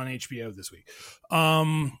watch it on HBO this week.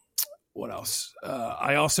 What else?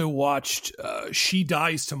 I also watched She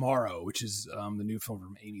Dies Tomorrow, which is the new film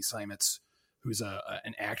from Amy Seimetz, who's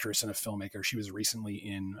an actress and a filmmaker. She was recently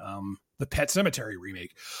in the Pet Sematary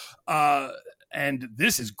remake. And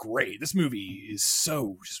this is great. This movie is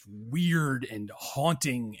so just weird and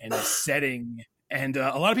haunting and upsetting. And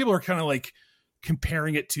a lot of people are kind of like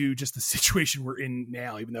comparing it to just the situation we're in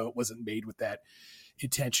now, even though it wasn't made with that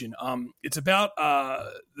intention. It's about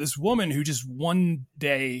this woman who just one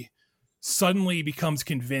day suddenly becomes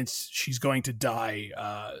convinced she's going to die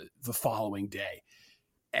the following day.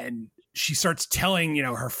 And she starts telling,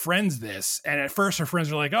 her friends this. And at first her friends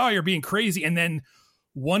are like, oh, you're being crazy. And then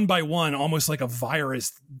one by one, almost like a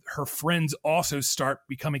virus, her friends also start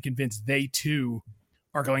becoming convinced they too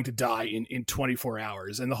are going to die in 24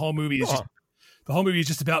 hours. And the whole movie is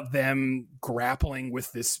just about them grappling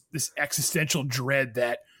with this existential dread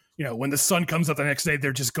that, when the sun comes up the next day,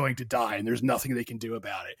 they're just going to die and there's nothing they can do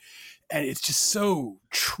about it. And it's just so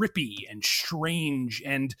trippy and strange.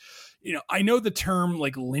 And, I know the term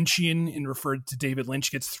like Lynchian in referred to David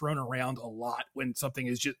Lynch gets thrown around a lot when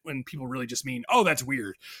when people really just mean, oh, that's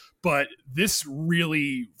weird. But this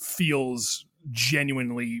really feels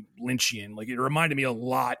genuinely Lynchian. Like it reminded me a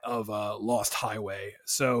lot of Lost Highway.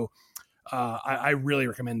 So I really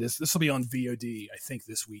recommend this. This will be on VOD, I think,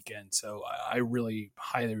 this weekend. So I really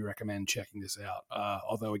highly recommend checking this out.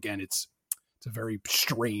 Although, again, it's a very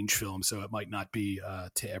strange film, so it might not be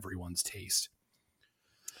to everyone's taste.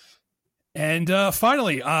 And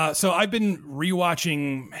finally, so I've been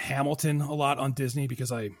rewatching Hamilton a lot on Disney because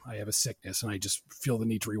I have a sickness and I just feel the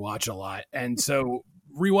need to rewatch it a lot. And so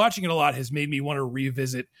rewatching it a lot has made me want to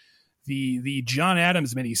revisit the John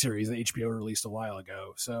Adams miniseries that HBO released a while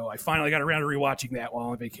ago. So I finally got around to rewatching that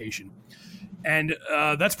while on vacation. And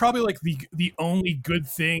that's probably like the only good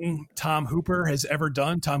thing Tom Hooper has ever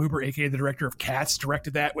done. Tom Hooper, aka the director of Cats,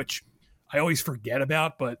 directed that, which I always forget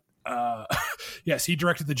about, but yes, he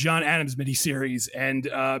directed the John Adams miniseries, and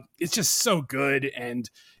it's just so good, and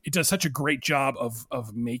it does such a great job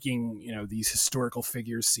of making these historical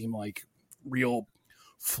figures seem like real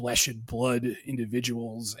flesh and blood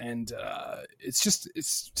individuals, and it's just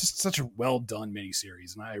such a well done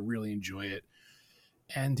miniseries, and I really enjoy it.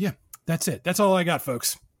 And yeah, that's it. That's all I got,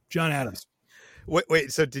 folks. John Adams.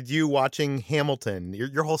 Wait. So, did you watching Hamilton?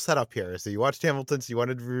 Your whole setup here. So, you watched Hamilton. So, you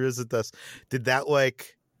wanted to revisit this. Did that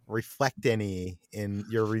reflect any in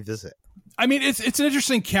your revisit? I mean, it's an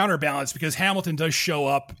interesting counterbalance because Hamilton does show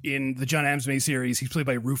up in the John Adams miniseries. He's played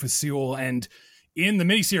by Rufus Sewell, and in the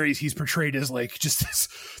miniseries, he's portrayed as like just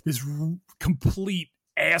this complete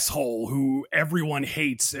asshole who everyone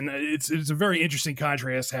hates, and it's a very interesting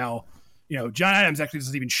contrast. How John Adams actually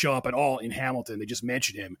doesn't even show up at all in Hamilton; they just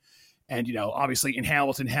mention him, and obviously in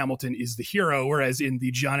Hamilton is the hero, whereas in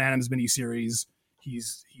the John Adams miniseries,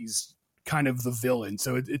 he's kind of the villain.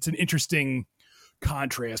 So it's an interesting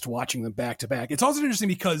contrast watching them back to back. It's also interesting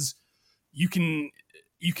because you can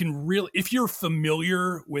really, if you're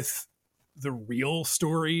familiar with the real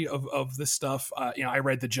story of this stuff, I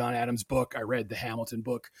read the John Adams book, I read the Hamilton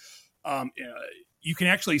book. You can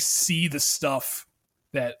actually see the stuff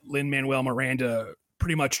that Lin-Manuel Miranda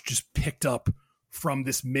pretty much just picked up from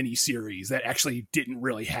this mini series that actually didn't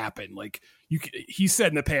really happen. Like he said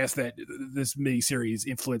in the past that this mini series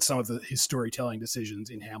influenced some of his storytelling decisions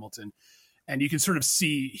in Hamilton. And you can sort of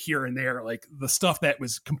see here and there, like the stuff that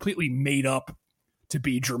was completely made up to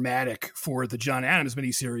be dramatic for the John Adams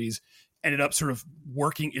miniseries ended up sort of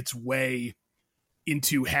working its way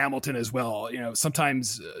into Hamilton as well.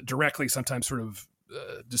 Sometimes directly, sometimes sort of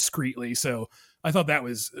discreetly. So I thought that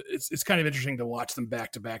it's kind of interesting to watch them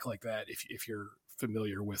back to back like that if you're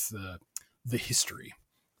familiar with the history.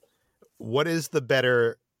 What is the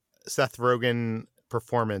better Seth Rogen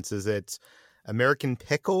performance? Is it American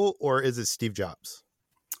Pickle or is it Steve Jobs?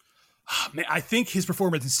 Man, I think his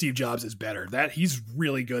performance in Steve Jobs is better. That he's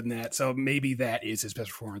really good in that. So maybe that is his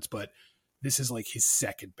best performance, but this is like his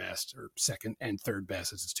second best, or second and third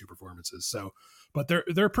best as his two performances. So, but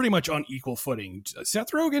they're pretty much on equal footing.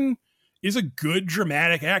 Seth Rogen is a good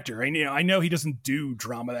dramatic actor. And, I know he doesn't do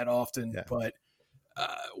drama that often, but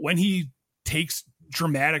when he takes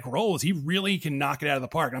dramatic roles, he really can knock it out of the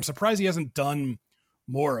park. And I'm surprised he hasn't done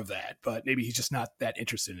more of that, but maybe he's just not that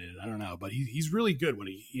interested in it. I don't know, but he's really good when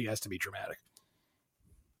he has to be dramatic.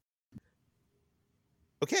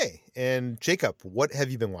 Okay, and Jacob, what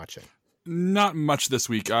have you been watching? Not much this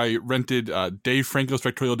week. I rented Dave Franco's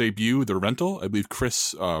directorial debut, The Rental. I believe Chris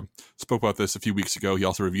spoke about this a few weeks ago. He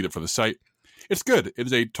also reviewed it for the site. It's good. It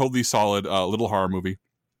is a totally solid little horror movie.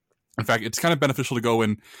 In fact, it's kind of beneficial to go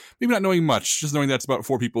in, maybe not knowing much, just knowing that it's about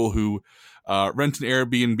 4 people who rent an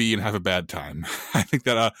Airbnb and have a bad time. I think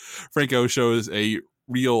that Franco shows a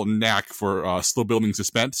real knack for slow building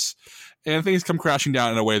suspense, and things come crashing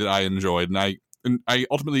down in a way that I enjoyed. And I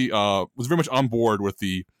ultimately was very much on board with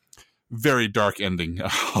the very dark ending.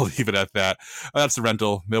 I'll leave it at that. That's The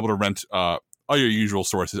Rental. Be able to rent all your usual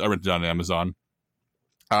sources. I rented it on Amazon.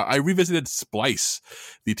 I revisited Splice,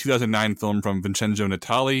 the 2009 film from Vincenzo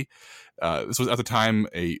Natali. This was at the time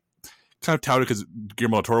a kind of touted because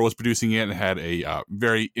Guillermo del Toro was producing it and had a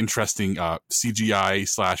very interesting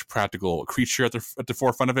CGI / practical creature at the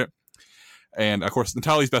forefront of it. And of course,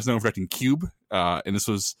 Natali's best known for directing Cube, and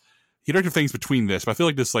he directed things between this, but I feel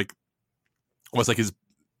like this was his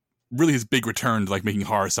big return to making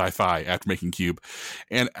horror sci-fi after making Cube.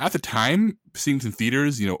 And at the time, seeing it in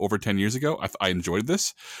theaters, over 10 years ago, I enjoyed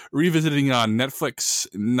this. Revisiting on Netflix,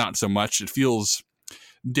 not so much. It feels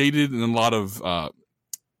dated in a lot of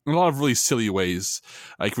really silly ways.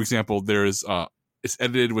 Like, for example, there's it's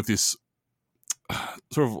edited with this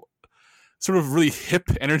sort of really hip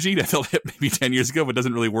energy that felt hip maybe 10 years ago, but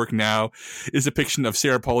doesn't really work now. Is depiction of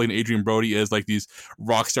Sarah Polley and Adrian Brody as these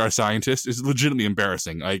rock star scientists is legitimately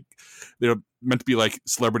embarrassing. They're meant to be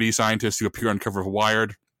celebrity scientists who appear on the cover of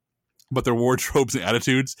Wired, but their wardrobes and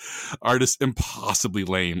attitudes are just impossibly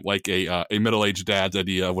lame, like a middle-aged dad's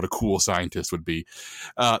idea of what a cool scientist would be.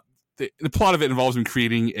 The plot of it involves them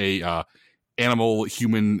creating a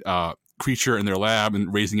animal-human creature in their lab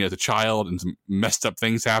and raising it as a child, and some messed up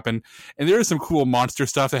things happen. And there is some cool monster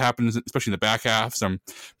stuff that happens, especially in the back half.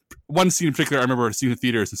 One scene in particular, I remember seeing in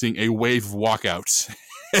theaters and seeing a wave of walkouts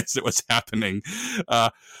as it was happening.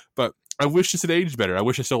 But I wish this had aged better. I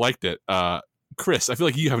wish I still liked it. Chris, I feel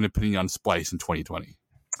like you have an opinion on Splice in 2020.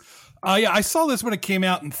 Yeah, I saw this when it came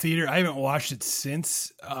out in theater. I haven't watched it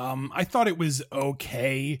since. I thought it was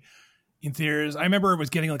okay in theaters. I remember it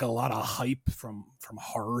was getting a lot of hype from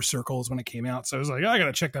horror circles when it came out. So I was like, I got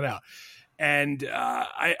to check that out. And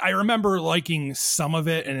I remember liking some of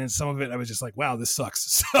it, and then some of it I was just like, wow, this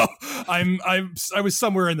sucks. So I was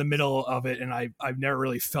somewhere in the middle of it, and I've never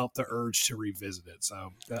really felt the urge to revisit it.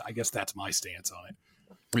 So I guess that's my stance on it.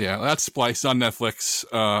 Yeah, that's Splice on Netflix.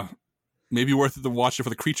 Maybe worth it to watch it for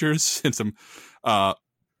the creatures and some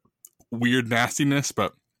weird nastiness,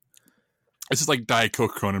 but it's just like Diet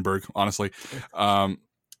Coke Cronenberg, honestly.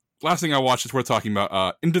 Last thing I watched is worth talking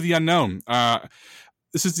about, Into the Unknown.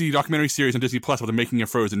 This is the documentary series on Disney Plus about the making of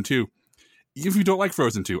Frozen 2. If you don't like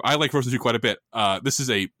Frozen 2, I like Frozen 2 quite a bit. This is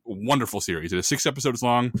a wonderful series. It is 6 episodes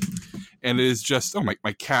long, and it is just,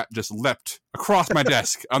 my cat just leapt across my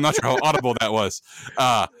desk. I'm not sure how audible that was.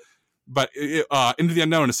 But Into the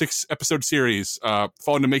Unknown, a 6-episode series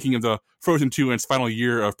following the making of the Frozen 2 in its final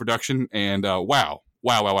year of production. And wow,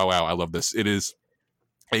 I love this. It is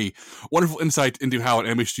a wonderful insight into how an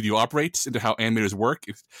animation studio operates, into how animators work.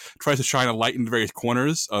 It tries to shine a light into various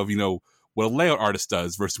corners of, what a layout artist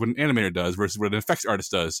does versus what an animator does versus what an effects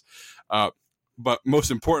artist does. But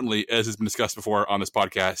most importantly, as has been discussed before on this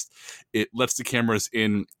podcast, it lets the cameras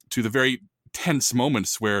in to the very tense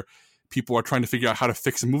moments where people are trying to figure out how to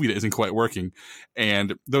fix a movie that isn't quite working.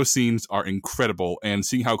 And those scenes are incredible. And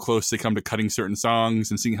seeing how close they come to cutting certain songs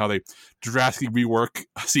and seeing how they drastically rework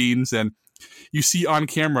scenes. And you see on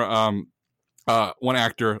camera one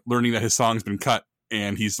actor learning that his song's been cut,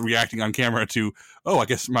 and he's reacting on camera to, I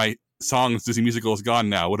guess my song's Disney musical is gone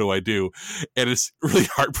now. What do I do? And it's really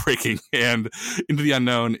heartbreaking. And Into the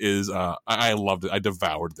Unknown is, I loved it. I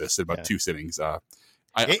devoured this in about 2 sittings.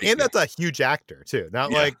 And that's a huge actor too.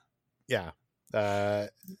 I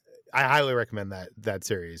highly recommend that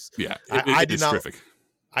series. Yeah, it's terrific.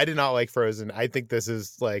 I did not like Frozen. I think this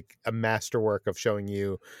is a masterwork of showing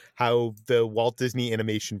you how the Walt Disney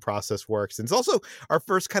animation process works. And it's also our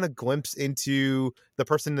first kind of glimpse into the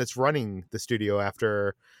person that's running the studio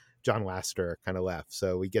after John Lasseter kind of left.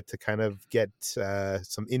 So we get to kind of get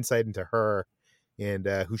some insight into her and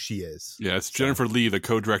who she is. Yeah, it's Jennifer Lee, the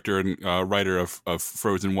co-director and writer of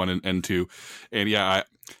Frozen 1 and 2. And yeah,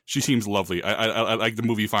 she seems lovely. I like the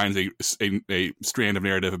movie finds a strand of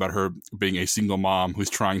narrative about her being a single mom who's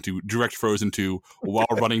trying to direct Frozen 2 while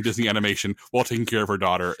running Disney Animation while taking care of her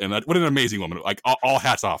daughter. And what an amazing woman. Like, all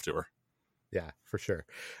hats off to her. Yeah, for sure.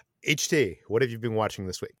 HT, what have you been watching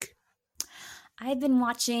this week? I've been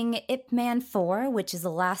watching Ip Man 4, which is the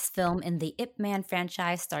last film in the Ip Man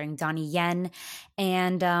franchise starring Donnie Yen.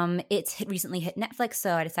 And it's recently hit Netflix,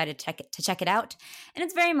 so I decided to check it out. And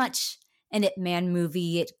it's very much an Ip Man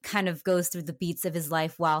movie. It kind of goes through the beats of his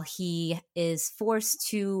life while he is forced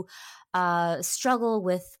to struggle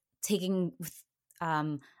with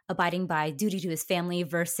abiding by duty to his family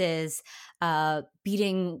versus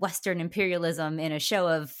beating Western imperialism in a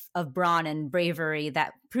show of brawn and bravery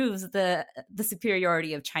that proves the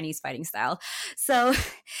superiority of Chinese fighting style. So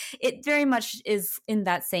it very much is in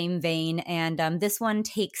that same vein. And this one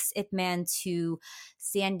takes Ip Man to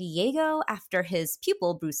San Diego after his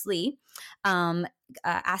pupil, Bruce Lee,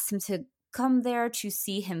 asked him to come there to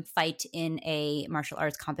see him fight in a martial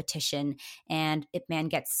arts competition. And Ip Man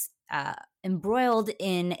gets embroiled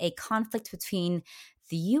in a conflict between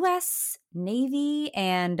the U.S. Navy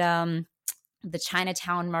and the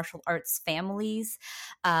Chinatown martial arts families,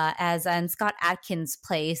 and Scott Adkins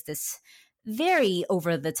plays this very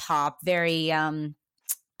over the top, very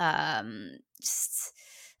just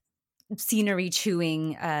scenery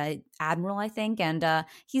chewing admiral, I think, and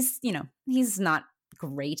he's not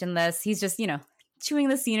great in this. He's just chewing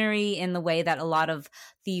the scenery in the way that a lot of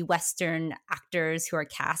the Western actors who are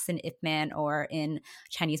cast in Ip Man or in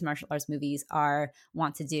Chinese martial arts movies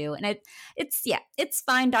want to do. And it's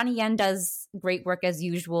fine. Donnie Yen does great work as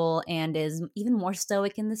usual and is even more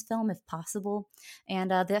stoic in this film if possible.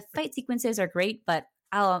 And the fight sequences are great, but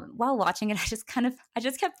while watching it, I just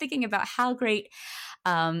kept thinking about how great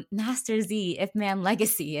Master Z Ip Man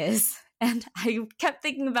Legacy is. And I kept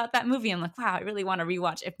thinking about that movie. I'm like, wow, I really want to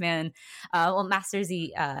rewatch Ip Man, Master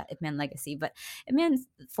Z, Ip Man Legacy. But Ip Man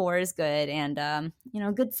 4 is good, and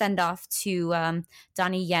good send off to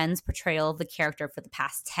Donnie Yen's portrayal of the character for the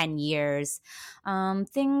past 10 years. I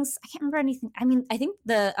can't remember anything. I mean, I think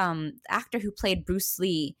the actor who played Bruce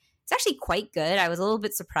Lee is actually quite good. I was a little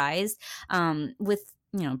bit surprised with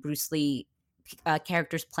Bruce Lee.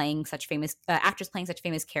 Actors playing such famous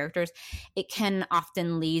characters, it can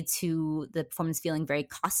often lead to the performance feeling very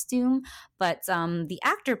costume. But the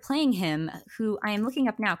actor playing him, who I am looking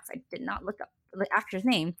up now because I did not look up the actor's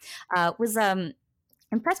name, was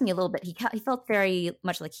impressed me a little bit. He felt very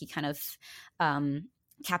much like he kind of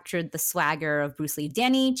captured the swagger of Bruce Lee.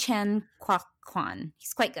 Danny Chen Kwan.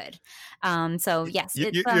 He's quite good. So yes,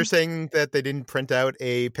 you're saying that they didn't print out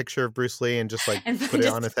a picture of Bruce Lee and just like put it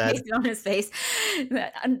on his head? On his face.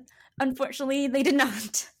 Unfortunately, they did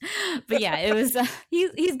not. But yeah, it was.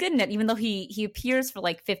 He's good in it, even though he appears for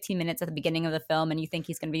like 15 minutes at the beginning of the film, and you think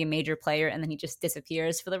he's going to be a major player, and then he just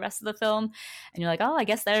disappears for the rest of the film, and you're like, oh, I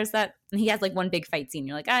guess there's that. And he has like one big fight scene.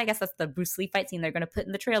 You're like, I guess that's the Bruce Lee fight scene they're going to put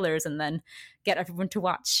in the trailers, and then get everyone to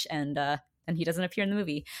watch. And he doesn't appear in the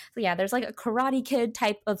movie. So yeah, there's like a Karate Kid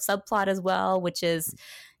type of subplot as well, which is,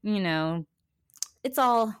 it's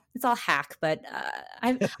all hack. But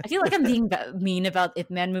I feel like I'm being mean about Ip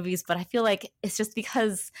Man movies, but I feel like it's just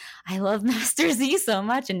because I love Master Z so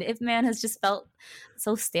much, and Ip Man has just felt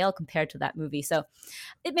so stale compared to that movie. So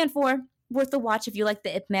Ip Man 4, worth a watch if you like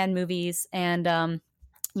the Ip Man movies and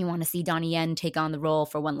you want to see Donnie Yen take on the role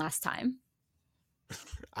for one last time.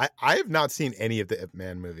 I have not seen any of the Ip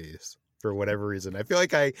Man movies. For whatever reason, I feel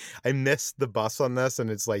like I missed the bus on this,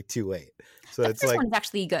 and it's like too late. So it's like one's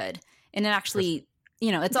actually good, and it actually,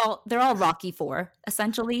 they're all Rocky 4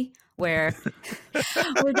 essentially, where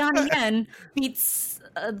Donnie Yen beats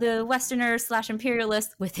the Westerner /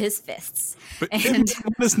 imperialist with his fists. But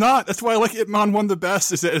it's not. That's why I like Ip Man 1 the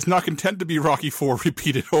best. Is that it's not content to be Rocky 4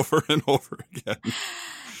 repeated over and over again.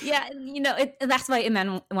 Yeah, that's why Ip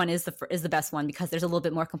Man 1 is the best one, because there's a little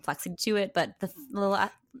bit more complexity to it. But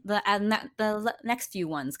the next few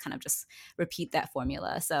ones kind of just repeat that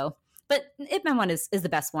formula. So, but Ip Man 1 is the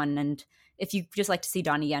best one. And if you just like to see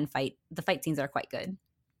Donnie Yen fight, the fight scenes are quite good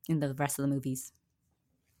in the rest of the movies.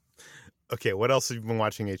 Okay, what else have you been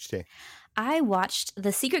watching, HT? I watched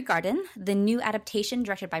The Secret Garden, the new adaptation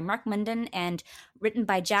directed by Mark Munden and written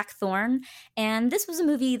by Jack Thorne. And this was a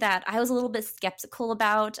movie that I was a little bit skeptical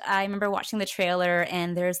about. I remember watching the trailer,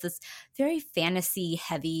 and there's this very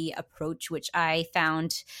fantasy-heavy approach, which I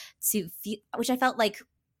felt like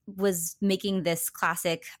was making this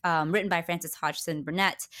classic written by Frances Hodgson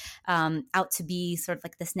Burnett out to be sort of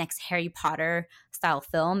like this next Harry Potter style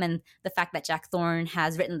film. And the fact that Jack Thorne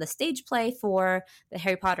has written the stage play for the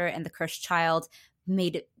Harry Potter and the Cursed Child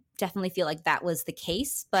made it definitely feel like that was the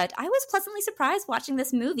case. But I was pleasantly surprised watching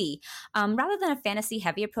this movie. Rather than a fantasy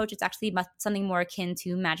heavy approach, it's actually something more akin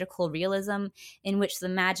to magical realism, in which the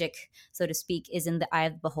magic, so to speak, is in the eye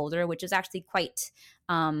of the beholder, which is actually quite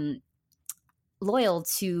loyal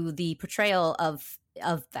to the portrayal of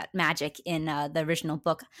that magic in the original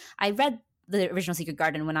book. I read the original Secret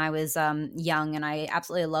Garden when I was young, and I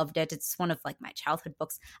absolutely loved it. It's one of like my childhood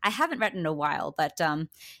books. I haven't read it in a while, but I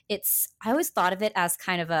always thought of it as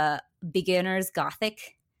kind of a beginner's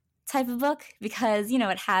Gothic type of book, because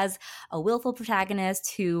it has a willful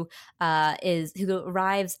protagonist who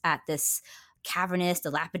arrives at this cavernous,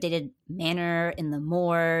 dilapidated manor in the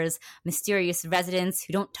moors, mysterious residents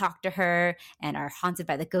who don't talk to her and are haunted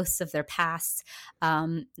by the ghosts of their past.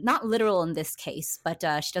 Not literal in this case, but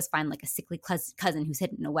she does find like a sickly cousin who's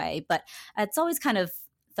hidden away. But it's always kind of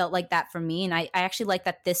felt like that for me. And I actually like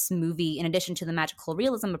that this movie, in addition to the magical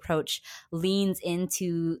realism approach, leans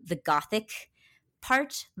into the Gothic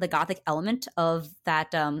part, the Gothic element of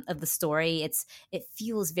that of the story. It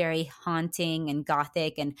feels very haunting and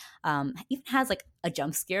Gothic, and even has like a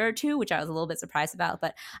jump scare or two, which I was a little bit surprised about.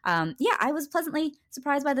 But I was pleasantly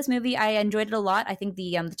surprised by this movie. I enjoyed it a lot. I think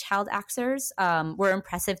the child actors were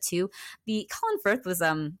impressive too. The Colin Firth was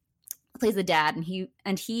plays the dad,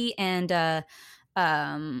 and he and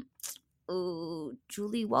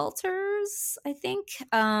Julie Walters, I think.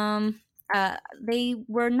 They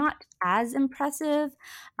were not as impressive.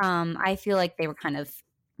 I feel like they were kind of,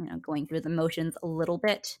 going through the motions a little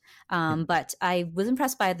bit. But I was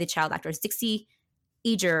impressed by the child actors. Dixie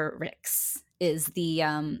Eger-Rix is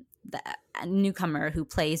the newcomer who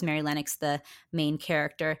plays Mary Lennox, the main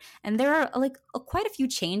character. And there are quite a few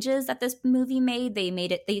changes that this movie made. They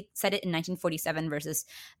set it in 1947 versus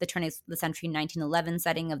the turn of the century 1911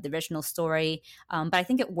 setting of the original story. But I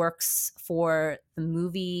think it works for the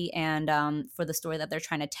movie and for the story that they're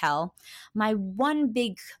trying to tell. My one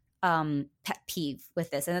big pet peeve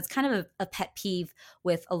with this, and it's kind of a pet peeve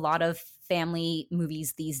with a lot of family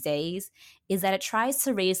movies these days, is that it tries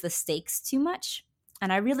to raise the stakes too much.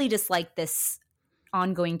 And I really dislike this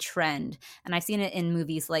ongoing trend. And I've seen it in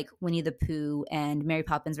movies like Winnie the Pooh and Mary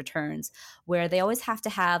Poppins Returns, where they always have to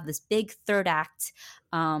have this big third act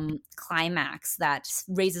climax that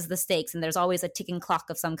raises the stakes. And there's always a ticking clock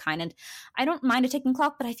of some kind. And I don't mind a ticking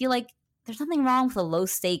clock, but I feel like there's nothing wrong with a low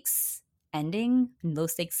stakes ending and low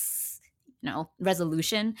stakes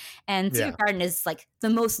resolution. And Secret Garden is like the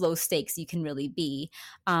most low stakes you can really be.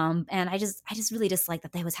 And I just really dislike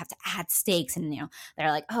that they always have to add stakes, and they're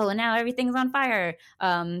like, oh, and now everything's on fire.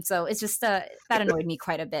 So it's just that annoyed me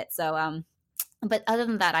quite a bit. So but other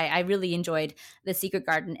than that, I really enjoyed The Secret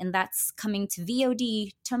Garden, and that's coming to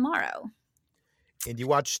VOD tomorrow. And you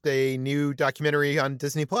watched a new documentary on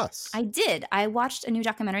Disney Plus. I did. I watched a new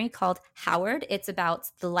documentary called Howard. It's about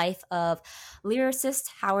the life of lyricist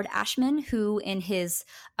Howard Ashman, who in his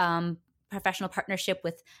professional partnership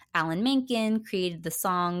with Alan Menken created the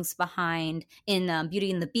songs behind in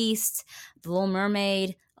Beauty and the Beast, The Little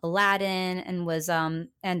Mermaid, Aladdin, and was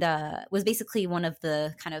basically one of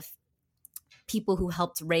the kind of people who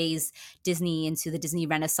helped raise Disney into the Disney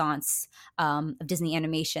Renaissance of Disney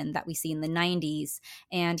animation that we see in the 90s.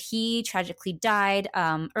 And he tragically died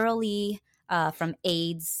early from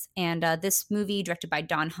AIDS. And this movie, directed by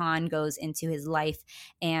Don Hahn, goes into his life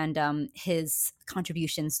and his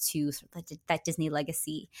contributions to sort of that Disney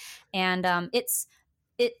legacy. And it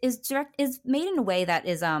is made in a way that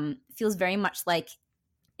is feels very much like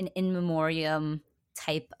an in memoriam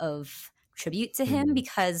type of tribute to him,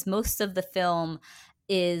 because most of the film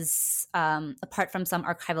is apart from some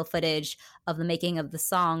archival footage of the making of the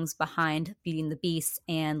songs behind Beauty and the Beast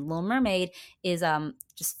and Little Mermaid, is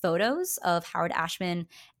just photos of Howard Ashman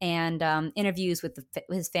and interviews with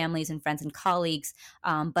his families and friends and colleagues,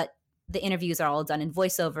 but the interviews are all done in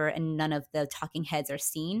voiceover and none of the talking heads are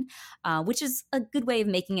seen, which is a good way of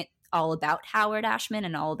making it all about Howard Ashman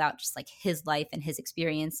and all about just like his life and his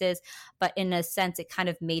experiences. But in a sense, it kind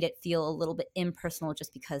of made it feel a little bit impersonal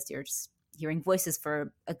just because you're just hearing voices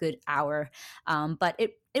for a good hour. But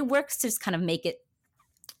it works to just kind of make it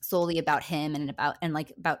solely about him and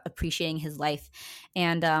about appreciating his life.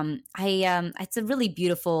 And it's a really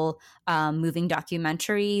beautiful moving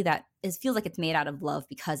documentary that feels like it's made out of love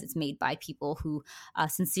because it's made by people who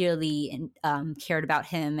sincerely cared about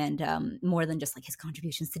him and more than just like his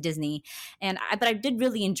contributions to Disney. But I did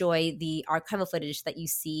really enjoy the archival footage that you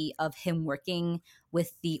see of him working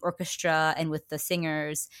with the orchestra and with the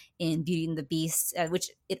singers in Beauty and the Beast,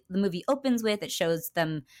 the movie opens with. It shows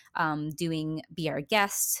them doing Be Our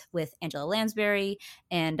Guest with Angela Lansbury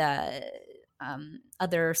and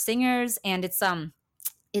other singers, and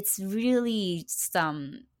it's really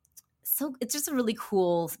so it's just a really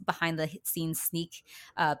cool behind the scenes sneak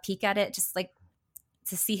peek at it, just like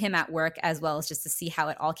to see him at work as well as just to see how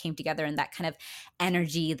it all came together and that kind of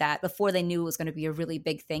energy that before they knew it was going to be a really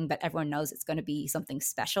big thing, but everyone knows it's going to be something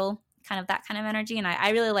special, kind of that kind of energy. And I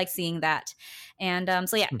really like seeing that. And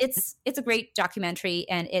so yeah, it's a great documentary,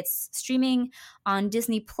 and it's streaming on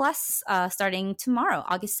Disney Plus starting tomorrow,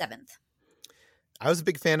 August 7th. I was a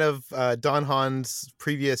big fan of Don Hahn's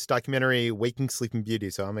previous documentary, Waking Sleeping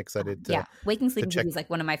Beauty, so I'm excited to Waking Sleeping Beauty is like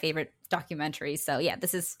one of my favorite documentaries. So yeah,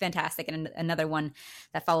 this is fantastic, and another one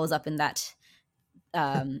that follows up in that.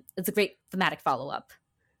 It's a great thematic follow-up.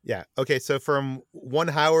 Yeah. Okay, so from one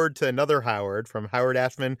Howard to another Howard, from Howard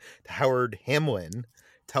Ashman to Howard Hamlin,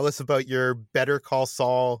 tell us about your Better Call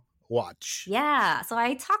Saul watch. Yeah. So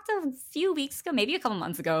I talked a few weeks ago, maybe a couple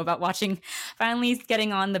months ago, about finally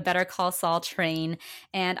getting on the Better Call Saul train.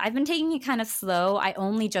 And I've been taking it kind of slow. I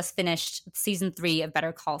only just finished season 3 of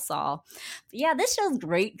Better Call Saul. But yeah, this show's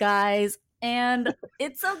great, guys. And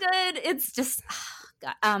it's so good. It's just,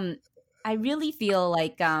 I really feel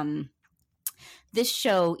like this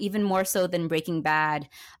show, even more so than Breaking Bad,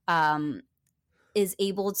 is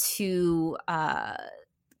able to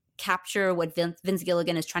capture what Vince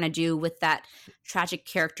Gilligan is trying to do with that tragic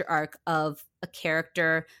character arc of a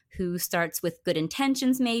character who starts with good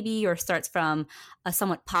intentions maybe, or starts from a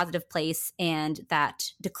somewhat positive place, and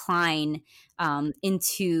that decline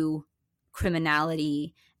into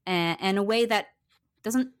criminality and a way that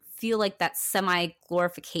doesn't feel like that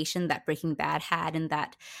semi-glorification that Breaking Bad had, and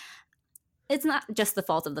that it's not just the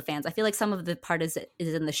fault of the fans. I feel like some of the part is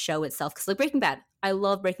in the show itself. Because like Breaking Bad, I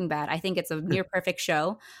love Breaking Bad. I think it's a near perfect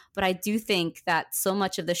show. But I do think that so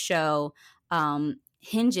much of the show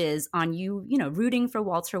hinges on you rooting for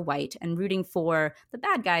Walter White and rooting for the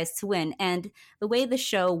bad guys to win. And the way the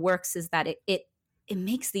show works is that it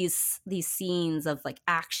makes these scenes of like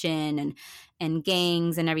action and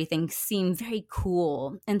gangs and everything seem very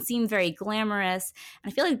cool and seem very glamorous. And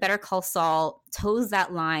I feel like Better Call Saul toes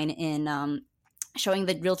that line in showing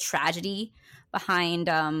the real tragedy behind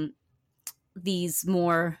these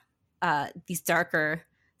darker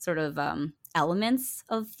sort of elements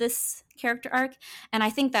of this character arc. And I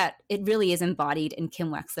think that it really is embodied in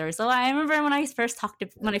Kim Wexler. So I remember when I first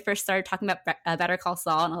started talking about Better Call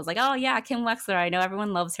Saul, and I was like, oh yeah, Kim Wexler, I know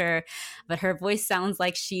everyone loves her, but her voice sounds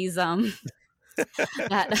like she's that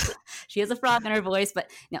she has a frog in her voice.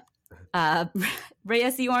 But no,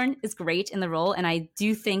 Rhea Seehorn is great in the role, and I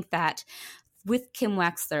do think that with Kim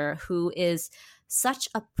Wexler, who is such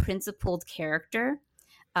a principled character,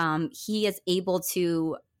 he is able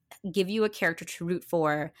to give you a character to root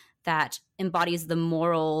for that embodies the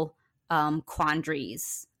moral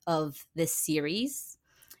quandaries of this series.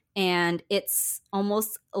 And it's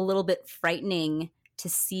almost a little bit frightening to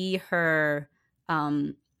see her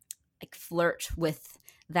like flirt with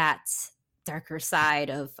that darker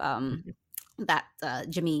side of that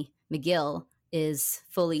Jimmy McGill is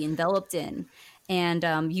fully enveloped in.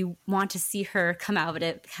 And you want to see her come out of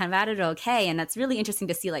it, okay. And that's really interesting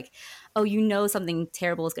to see, like, oh, something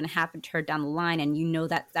terrible is going to happen to her down the line. And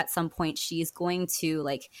that at some point she's going to,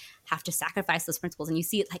 like, have to sacrifice those principles. And you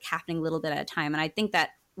see it, like, happening a little bit at a time. And I think that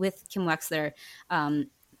with Kim Wexler,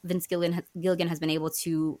 Vince Gilligan has been able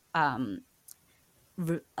to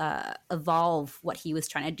evolve what he was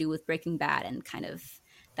trying to do with Breaking Bad and kind of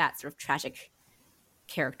that sort of tragic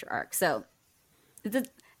character arc. So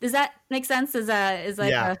does that make sense?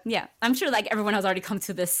 Yeah. I'm sure like everyone has already come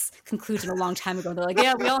to this conclusion a long time ago. They're like,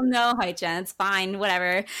 yeah, we all know Hai-Chen, it's fine,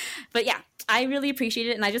 whatever. But yeah, I really appreciate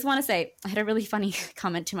it. And I just want to say, I had a really funny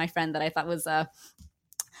comment to my friend that I thought was,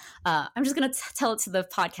 I'm just going to tell it to the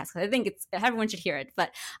podcast because I think everyone should hear it.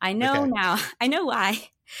 But I know now, I know why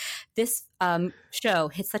this show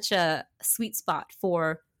hits such a sweet spot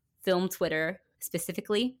for film Twitter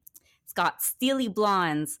specifically. It's got steely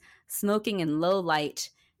blondes smoking in low light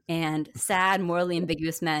and sad, morally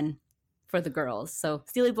ambiguous men for the girls. So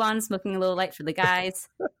steely blondes smoking in low light for the guys,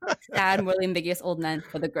 sad, morally ambiguous old men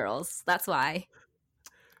for the girls. That's why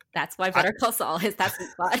Better Call Saul is that sweet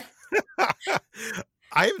spot.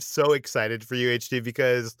 I am so excited for you, HD,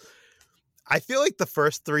 because I feel like the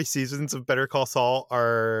first 3 seasons of Better Call Saul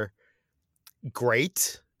are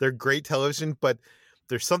great. They're great television, but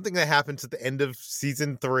there's something that happens at the end of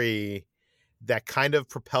season 3 that kind of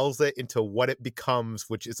propels it into what it becomes,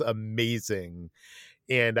 which is amazing.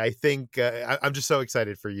 And I think I'm just so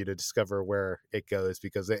excited for you to discover where it goes,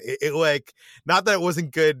 because it like, not that it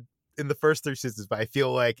wasn't good in the first 3 seasons, but I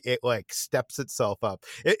feel like it like steps itself up.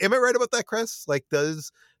 Am I right about that, Chris? Like,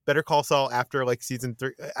 does Better Call Saul after like season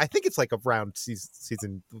 3? I think it's like around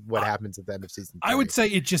season what happens at the end of season 3. I would say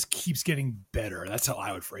it just keeps getting better. That's how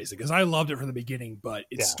I would phrase it, because I loved it from the beginning, but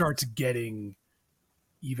it starts getting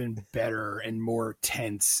even better and more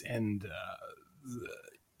tense. And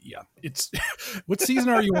it's what season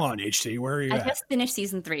are you on, HT? Where are you at? I just finished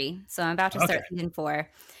season 3, so I'm about to start season 4.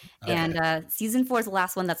 And season 4 is the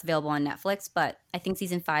last one that's available on Netflix, but I think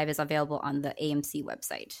season 5 is available on the AMC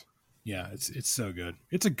website. Yeah, it's so good.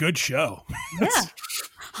 It's a good show. Yeah.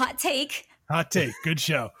 Hot take. Good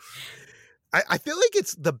show. I feel like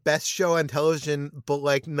it's the best show on television, but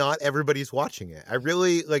like not everybody's watching it. I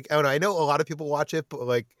really like, I don't know, I know a lot of people watch it, but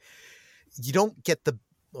like you don't get the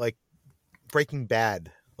like Breaking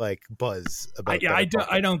Bad like buzz about I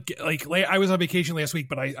don't get, like, I was on vacation last week,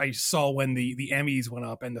 but I saw when the Emmys went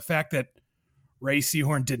up, and the fact that Ray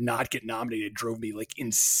Seahorn did not get nominated drove me like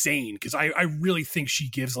insane, because I really think she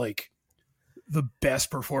gives like the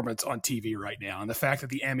best performance on TV right now, and the fact that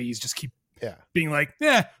the Emmys just keep being like,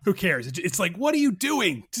 who cares? It's like, what are you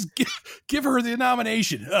doing? Just give her the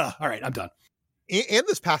nomination. All right, I'm done. And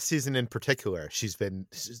this past season in particular, she's been,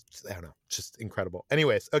 I don't know, just incredible.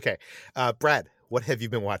 Anyways, okay. Brad, what have you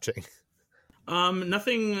been watching?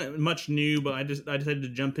 Nothing much new, but I decided to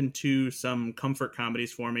jump into some comfort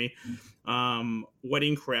comedies for me.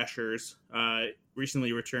 Wedding Crashers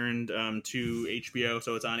recently returned to HBO,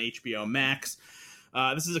 so it's on HBO Max.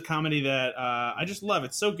 This is a comedy that I just love.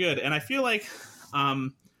 It's so good, and I feel like,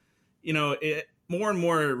 more and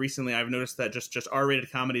more recently, I've noticed that just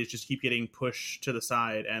R-rated comedies just keep getting pushed to the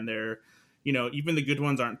side, and they're, even the good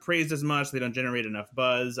ones aren't praised as much. They don't generate enough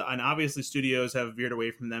buzz, and obviously studios have veered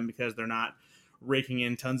away from them because they're not raking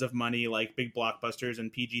in tons of money like big blockbusters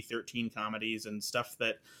and PG-13 comedies and stuff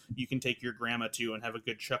that you can take your grandma to and have a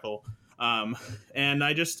good chuckle. And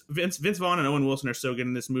I just, Vince Vaughn and Owen Wilson are so good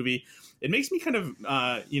in this movie. It makes me kind of,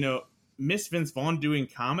 miss Vince Vaughn doing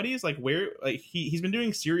comedies, like where like he's been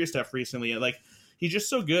doing serious stuff recently. Like he's just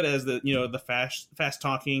so good as the fast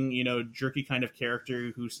talking, jerky kind of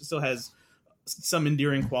character who still has some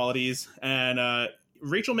endearing qualities. And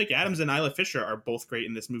Rachel McAdams and Isla Fisher are both great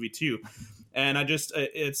in this movie too. And I just,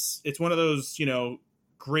 it's one of those,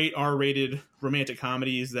 great R-rated romantic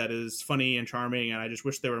comedies that is funny and charming. And I just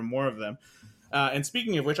wish there were more of them. And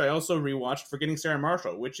speaking of which, I also rewatched Forgetting Sarah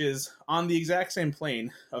Marshall, which is on the exact same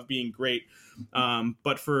plane of being great.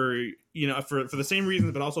 But for the same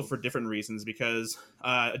reasons, but also for different reasons, because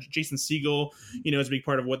Jason Segel, is a big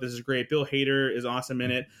part of what this is great. Bill Hader is awesome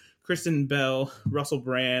in it. Kristen Bell, Russell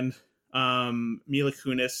Brand, Mila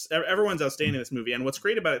Kunis, everyone's outstanding in this movie. And what's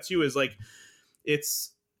great about it too is like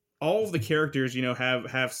it's all of the characters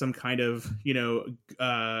have some kind of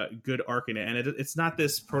good arc in it, and it's not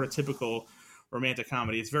this prototypical romantic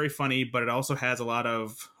comedy. It's very funny, but it also has a lot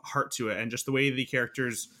of heart to it, and just the way the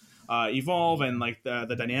characters evolve and like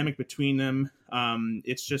the dynamic between them,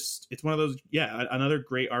 it's one of those another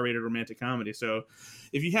great R-rated romantic comedy. So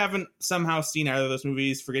if you haven't somehow seen either of those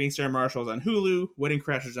movies, Forgetting Sarah Marshall is on Hulu, Wedding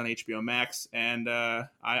Crashers on HBO Max, and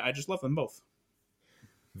I just love them both.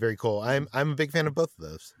 Very cool. I'm a big fan of both of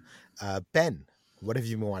those. Ben, what have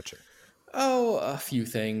you been watching? Oh, a few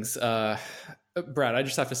things. Brad, I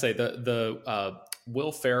just have to say the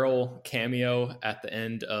Will Ferrell cameo at the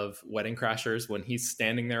end of Wedding Crashers, when he's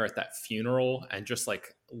standing there at that funeral and just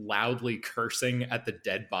like loudly cursing at the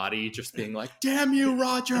dead body, just being like, "Damn you,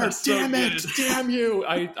 Roger! Damn it! Damn you!"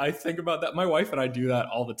 I think about that. My wife and I do that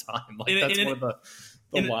all the time. Like that's one of the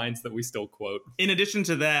lines that we still quote. In addition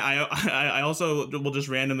to that, I also will just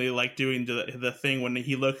randomly like doing the thing when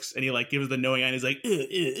he looks and he like gives the knowing eye and he's like,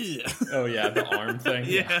 oh yeah, the arm thing.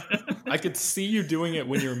 Yeah. I could see you doing it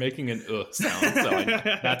when you were making an sound. So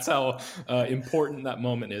that's how important that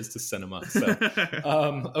moment is to cinema. So,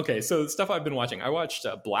 okay, so stuff I've been watching. I watched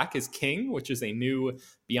Black is King, which is a new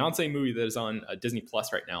Beyonce movie that is on Disney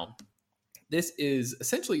Plus right now. This is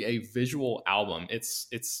essentially a visual album. It's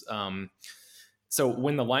so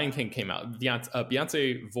when The Lion King came out,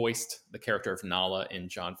 Beyonce voiced the character of Nala in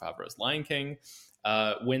Jon Favreau's Lion King.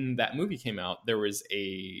 When that movie came out, there was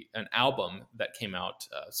an album that came out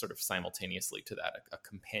sort of simultaneously to that, a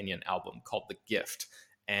companion album called The Gift.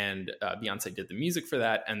 And Beyonce did the music for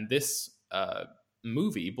that. And this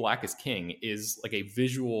movie, Black is King, is like a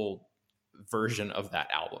visual version of that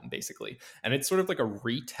album, basically. And it's sort of like a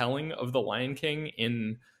retelling of The Lion King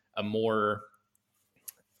in a more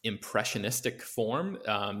impressionistic form.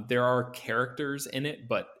 There are characters in it,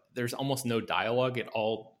 but there's almost no dialogue at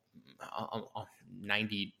all.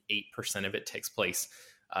 98% of it takes place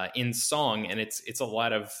in song, and it's a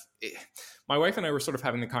lot of my wife and I were sort of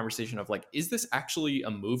having the conversation of like, is this actually a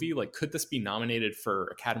movie? Like, could this be nominated for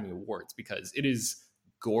Academy Awards? Because it is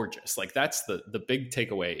gorgeous. Like, that's the big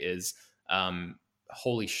takeaway is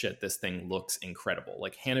holy shit, this thing looks incredible.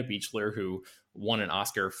 Like, Hannah Beachler, who won an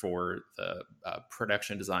Oscar for the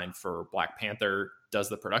production design for Black Panther, does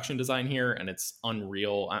the production design here, and it's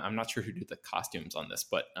unreal. I'm not sure who did the costumes on this,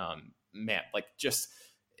 but man, like, just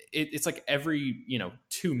it's like every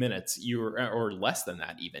 2 minutes or less than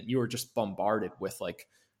that, even, you are just bombarded with like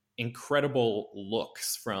incredible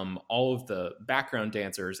looks from all of the background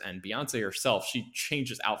dancers, and Beyonce herself. She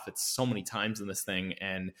changes outfits so many times in this thing,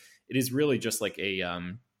 and it is really just like a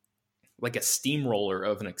steamroller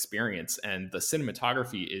of an experience. And the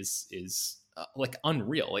cinematography is like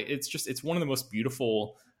unreal. It's one of the most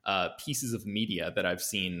beautiful pieces of media that I've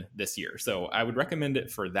seen this year. So I would recommend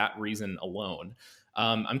it for that reason alone.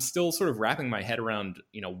 I'm still sort of wrapping my head around,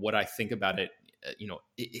 what I think about it.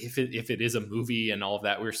 If it is a movie and all of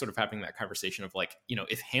that. We were sort of having that conversation of like,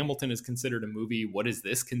 if Hamilton is considered a movie, what is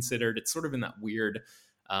this considered? It's sort of in that weird,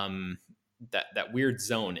 that weird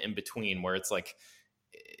zone in between where it's like,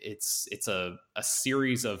 it's a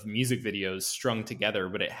series of music videos strung together,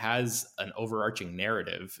 but it has an overarching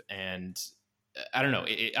narrative. And I don't know,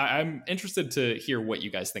 I'm interested to hear what you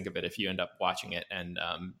guys think of it if you end up watching it, and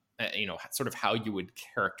sort of how you would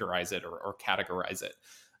characterize it or categorize it.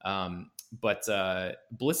 But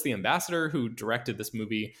Bliss the Ambassador, who directed this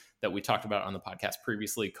movie that we talked about on the podcast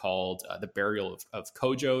previously called The Burial of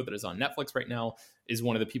Kojo, that is on Netflix right now, is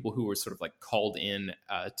one of the people who were sort of like called in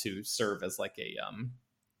to serve as like a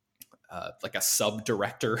sub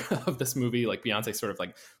director of this movie. Like, Beyonce sort of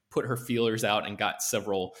like put her feelers out and got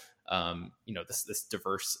several this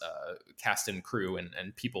diverse cast and crew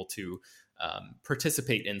and people to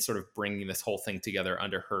participate in sort of bringing this whole thing together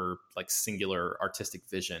under her like singular artistic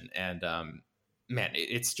vision. And man,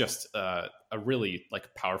 it's just a really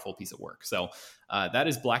like powerful piece of work. So that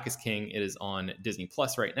is Black is King. It is on Disney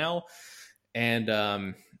Plus right now. And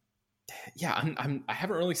I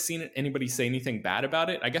haven't really seen anybody say anything bad about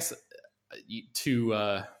it. I guess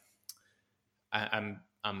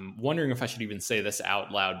I'm wondering if I should even say this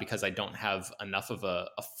out loud, because I don't have enough of a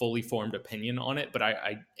fully formed opinion on it. But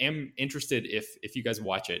I am interested if you guys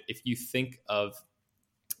watch it, if you think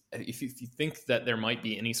that there might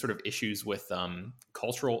be any sort of issues with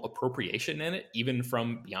cultural appropriation in it, even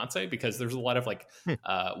from Beyonce, because there's a lot of like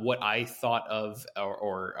what I thought of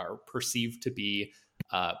or perceived to be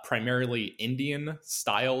primarily Indian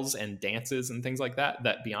styles and dances and things like that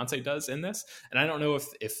Beyonce does in this. And I don't know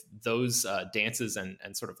if those dances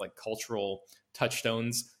and sort of like cultural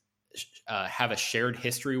touchstones have a shared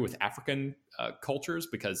history with African cultures,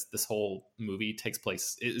 because this whole movie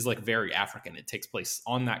is like very African. It takes place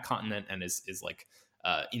on that continent and is like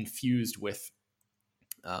infused with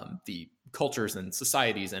the cultures and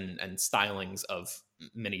societies and stylings of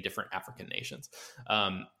many different African nations.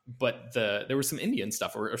 But there was some Indian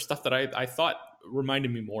stuff or stuff that I thought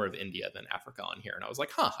reminded me more of India than Africa on here. And I was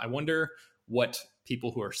like, I wonder what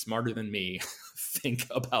people who are smarter than me think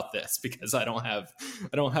about this, because I'm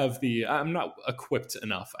not equipped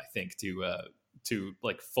enough, I think, to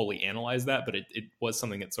like fully analyze that. But it was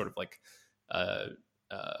something that sort of like,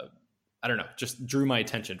 I don't know, just drew my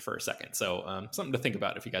attention for a second. So something to think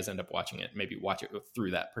about if you guys end up watching it. Maybe watch it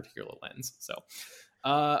through that particular lens. So,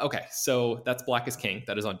 okay, so that's Black is King.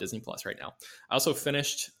 That is on Disney Plus right now. I also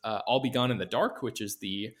finished I'll Be Gone in the Dark, which is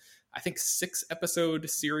the, I think, 6-episode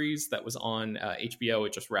series that was on HBO.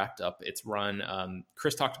 It just wrapped up its run.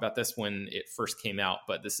 Chris talked about this when it first came out,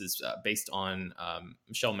 but this is based on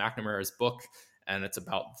Michelle McNamara's book, and it's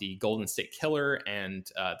about the Golden State Killer. And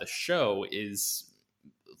the show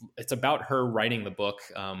it's about her writing the book.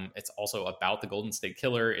 It's also about the Golden State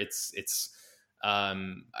Killer.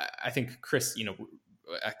 I think Chris,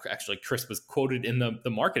 actually Chris was quoted in the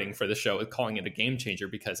marketing for the show calling it a game changer,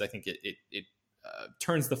 because I think it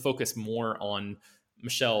turns the focus more on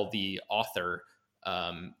Michelle, the author,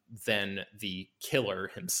 than the killer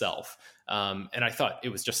himself. And I thought it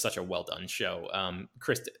was just such a well done show.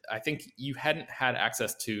 Chris, I think you hadn't had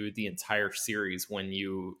access to the entire series when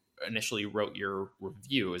you initially wrote your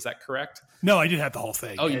review. Is that correct? No, I did have the whole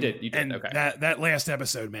thing. Oh, you did. And okay. That last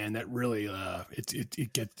episode, man, that really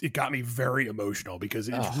it got me very emotional, because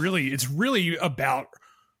it's really about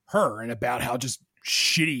her and about how just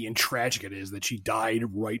shitty and tragic it is that she died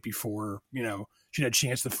right before, you know, she had a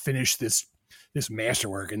chance to finish this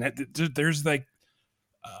masterwork. And that there's like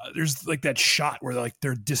that shot where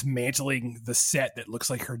they're dismantling the set that looks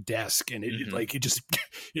like her desk, and it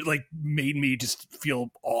made me just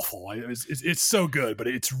feel awful. It's so good, but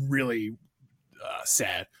it's really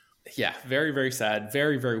sad. Yeah, very, very sad.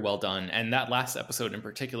 Very, very well done. And that last episode in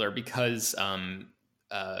particular, because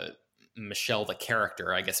Michelle, the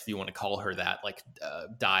character, I guess if you want to call her that, like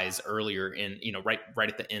dies earlier in, you know, right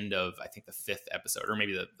at the end of, I think, the 5th episode, or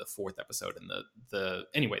maybe the 4th episode. And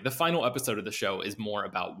the final episode of the show is more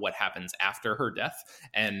about what happens after her death.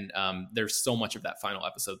 And there's so much of that final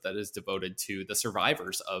episode that is devoted to the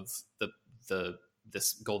survivors of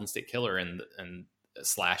this Golden State Killer and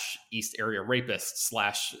 / East Area rapist /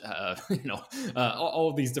 all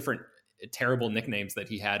of these different terrible nicknames that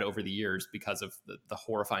he had over the years because of the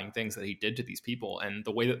horrifying things that he did to these people. And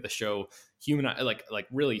the way that the show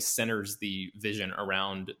really centers the vision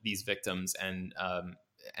around these victims and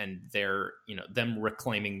their, you know, them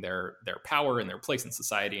reclaiming their power and their place in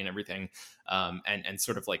society and everything, and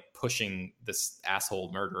sort of like pushing this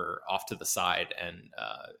asshole murderer off to the side, and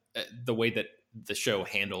the way that the show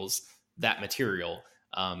handles that material,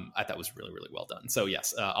 I thought was really, really well done. So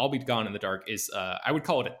yes, I'll Be Gone in the Dark is, I would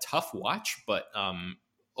call it a tough watch, but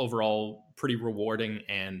overall pretty rewarding,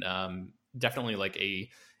 and definitely like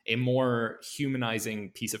a more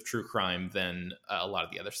humanizing piece of true crime than a lot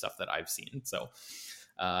of the other stuff that I've seen. So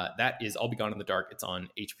that is I'll Be Gone in the Dark. It's on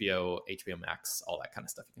HBO Max, all that kind of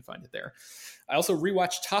stuff. You can find it there. I also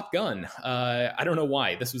rewatched Top Gun. I don't know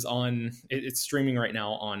why. This was on, it's streaming right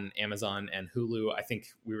now on Amazon and Hulu. I think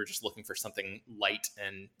we were just looking for something light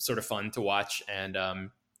and sort of fun to watch. And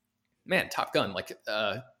man, Top Gun, like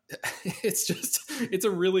it's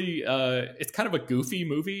a really it's kind of a goofy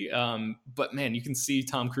movie, but man, you can see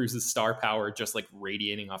Tom Cruise's star power just like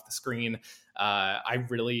radiating off the screen. I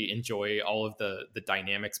really enjoy all of the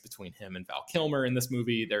dynamics between him and Val Kilmer in this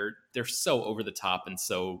movie. They're so over the top and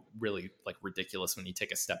so really like ridiculous when you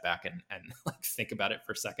take a step back and like think about it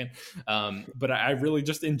for a second. But I really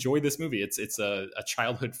just enjoy this movie. It's a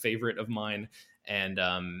childhood favorite of mine, and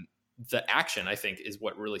the action, I think, is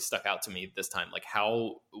what really stuck out to me this time. Like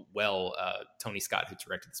how well Tony Scott, who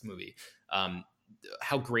directed this movie,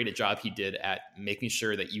 how great a job he did at making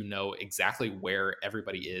sure that you know exactly where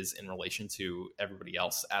everybody is in relation to everybody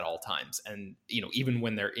else at all times. And, you know, even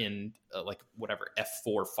when they're in like whatever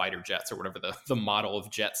F4 fighter jets or whatever the model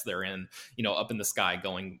of jets they're in, you know, up in the sky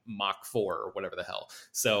going Mach 4 or whatever the hell.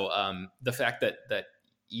 So the fact that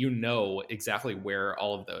you know exactly where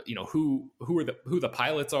all of the, you know, who the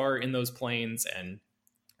pilots are in those planes and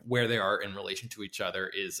where they are in relation to each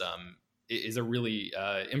other is a really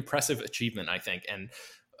impressive achievement, I think. And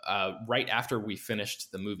right after we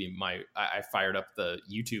finished the movie, I fired up the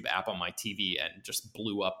YouTube app on my TV and just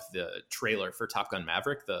blew up the trailer for Top Gun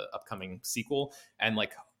Maverick, the upcoming sequel. And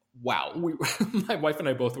like, wow, my wife and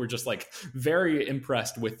I both were just like very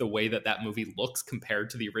impressed with the way that movie looks compared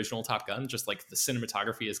to the original Top Gun. Just like the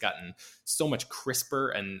cinematography has gotten so much crisper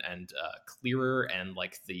and clearer, and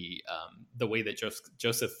like the way that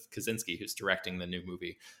Joseph Kosinski, who's directing the new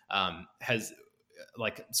movie, has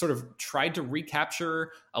like sort of tried to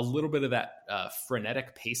recapture a little bit of that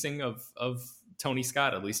frenetic pacing of Tony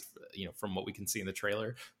Scott, at least, you know, from what we can see in the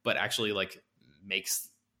trailer, but actually like makes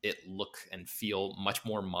it look and feel much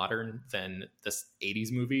more modern than this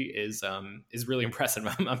 80s movie is really impressive.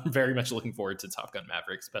 I'm very much looking forward to Top Gun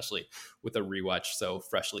Maverick, especially with a rewatch so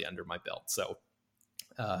freshly under my belt. So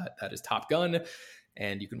that is Top Gun,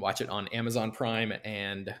 and you can watch it on Amazon Prime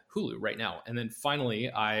and Hulu right now. And then finally,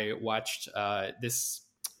 I watched this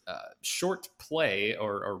short play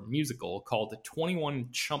or musical called 21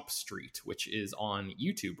 Chump Street, which is on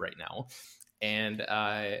YouTube right now. And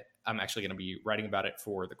I'm actually going to be writing about it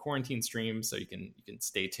for the quarantine stream, so you can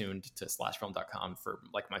stay tuned to slashfilm.com for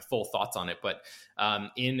like my full thoughts on it. But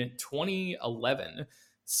in 2011,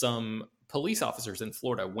 some police officers in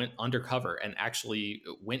Florida went undercover and actually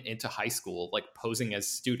went into high school, like posing as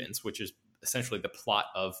students, which is essentially the plot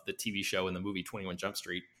of the TV show and the movie 21 Jump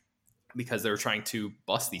Street, because they were trying to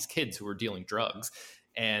bust these kids who were dealing drugs.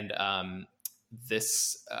 And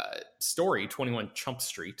this story, 21 Chump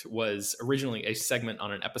Street, was originally a segment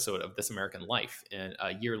on an episode of This American Life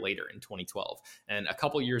a year later in 2012. And a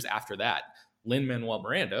couple years after that, Lin-Manuel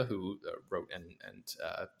Miranda, who wrote and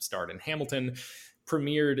starred in Hamilton,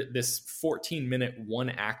 premiered this 14-minute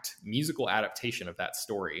one-act musical adaptation of that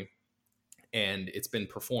story. And it's been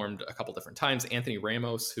performed a couple different times. Anthony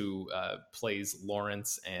Ramos, who plays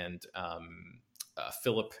Lawrence and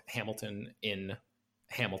Philip Hamilton in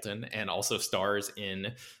Hamilton and also stars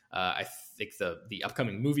in I think the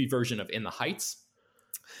upcoming movie version of In the Heights,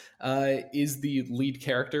 is the lead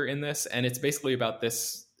character in this, and it's basically about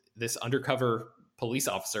this undercover police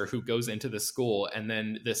officer who goes into the school, and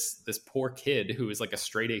then this poor kid who is like a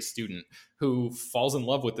straight A student who falls in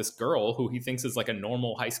love with this girl who he thinks is like a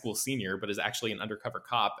normal high school senior but is actually an undercover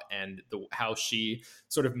cop, and how she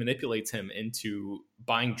sort of manipulates him into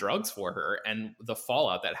buying drugs for her and the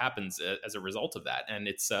fallout that happens as a result of that. And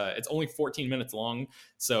it's only 14 minutes long,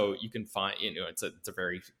 so you can find, it's a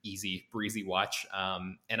very easy breezy watch,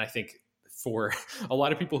 and I think for a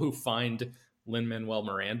lot of people who find Lin-Manuel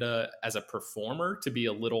Miranda as a performer to be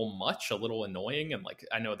a little annoying, and like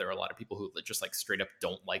I know there are a lot of people who just like straight up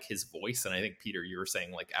don't like his voice, and I think Peter, you were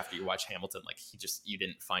saying like after you watch Hamilton, like you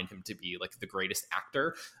didn't find him to be like the greatest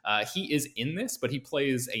actor. He is in this, but he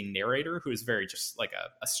plays a narrator who is very just like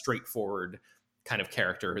a straightforward kind of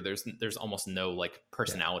character. There's almost no like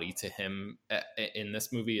personality to him in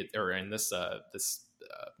this movie or in this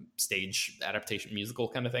stage adaptation musical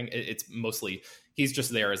kind of thing. It's mostly he's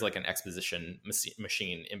just there as like an exposition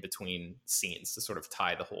machine in between scenes to sort of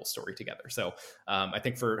tie the whole story together. So I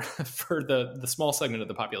think for the small segment of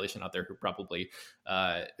the population out there who probably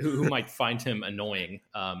who might find him annoying,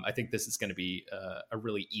 I think this is going to be a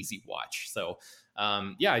really easy watch. So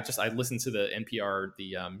I listened to the NPR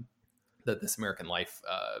the This American Life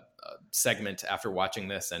segment after watching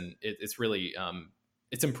this, and it's really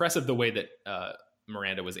it's impressive the way that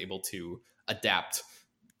Miranda was able to adapt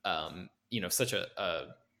such a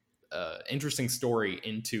interesting story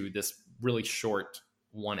into this really short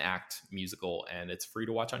one act musical, and it's free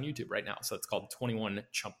to watch on YouTube right now. So it's called 21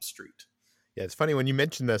 Chump Street. Yeah, it's funny when you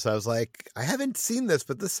mentioned this, I was like, I haven't seen this,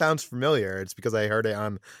 but this sounds familiar. It's because I heard it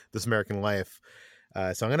on This American Life.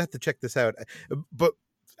 So I'm gonna have to check this out. But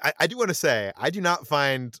I do want to say I do not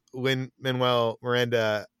find Lin-Manuel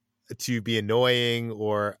Miranda to be annoying,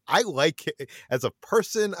 or I like him as a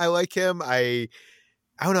person. I like him. I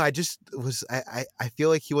don't know. I feel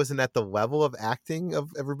like he wasn't at the level of acting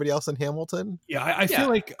of everybody else in Hamilton. Yeah, I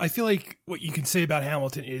feel like what you can say about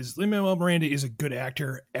Hamilton is Lin-Manuel Miranda is a good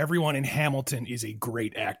actor. Everyone in Hamilton is a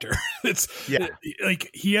great actor. Like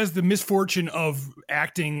he has the misfortune of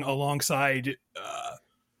acting alongside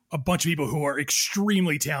a bunch of people who are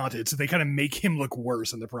extremely talented, so they kind of make him look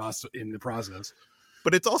worse in the process.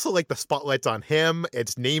 But it's also like the spotlight's on him.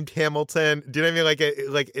 It's named Hamilton. Do you know what I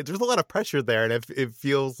mean? There's a lot of pressure there, and it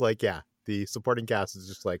feels like the supporting cast is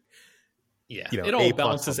just like it all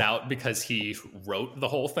balances out because he wrote the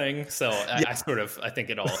whole thing. So I think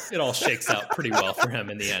it all shakes out pretty well for him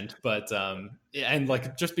in the end. But and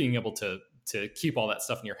like just being able to keep all that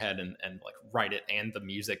stuff in your head and like write it and the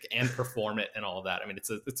music and perform it and all of that. I mean, it's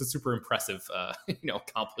a super impressive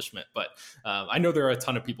accomplishment. But I know there are a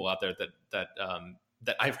ton of people out there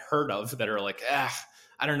that I've heard of that are like,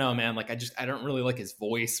 I don't know, man. Like, I don't really like his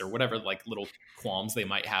voice or whatever, like little qualms they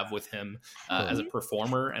might have with him as a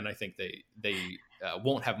performer. And I think they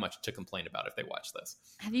won't have much to complain about if they watch this.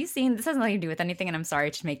 Have you seen, this has nothing to do with anything, and I'm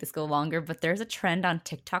sorry to make this go longer, but there's a trend on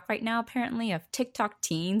TikTok right now, apparently, of TikTok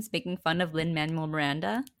teens making fun of Lin-Manuel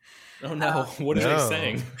Miranda. Oh, no. What are they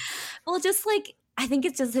saying? Well, just like, I think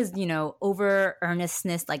it's just his, over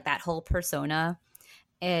earnestness, like that whole persona.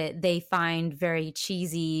 They find very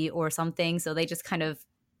cheesy or something, so they just kind of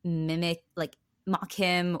mimic, like mock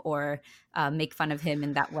him or make fun of him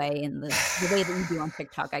in that way, in the way that you do on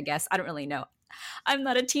TikTok, I guess. I don't really know. I'm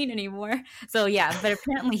not a teen anymore. So yeah, but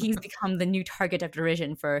apparently he's become the new target of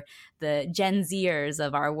derision for the Gen Zers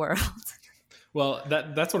of our world. Well,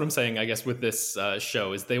 that's what I'm saying, I guess, with this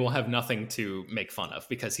show is they will have nothing to make fun of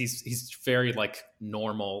because he's very like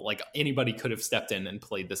normal. Like anybody could have stepped in and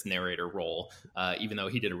played this narrator role, even though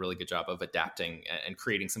he did a really good job of adapting and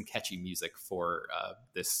creating some catchy music for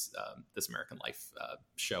this American Life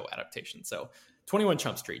show adaptation. So 21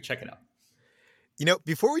 Chump Street, check it out.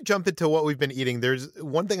 Before we jump into what we've been eating, there's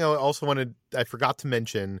one thing I forgot to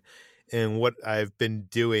mention in what I've been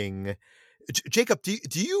doing. Jacob, do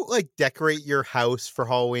you like decorate your house for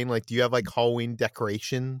Halloween? Like, do you have like Halloween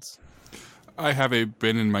decorations? I have a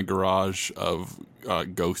bin in my garage of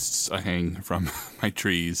ghosts I hang from my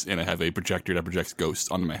trees, and I have a projector that projects ghosts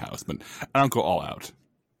onto my house, but I don't go all out.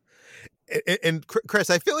 And Chris,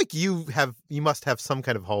 I feel like you must have some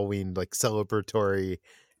kind of Halloween like celebratory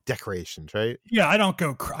decorations, right? Yeah, I don't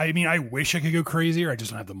go. I mean, I wish I could go crazier. I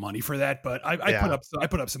just don't have the money for that. But I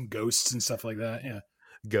put up some ghosts and stuff like that. Yeah,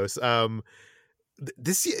 ghosts.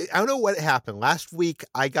 This I don't know what happened last week.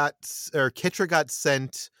 Kitra got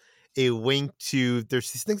sent a link to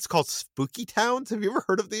there's these things called Spooky Towns. Have you ever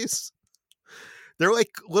heard of these? They're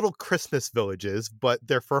like little Christmas villages, but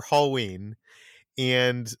they're for Halloween.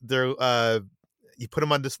 and they're you put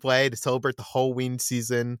them on display to celebrate the Halloween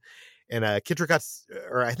season. And Kitra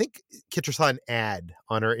I think Kitra saw an ad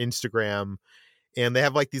on her Instagram, and they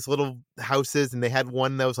have like these little houses, and they had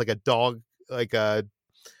one that was like a dog, like a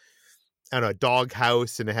dog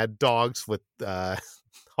house, and it had dogs with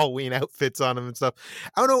Halloween outfits on them and stuff.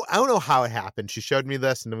 I don't know how it happened. She showed me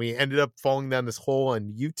this, and then we ended up falling down this hole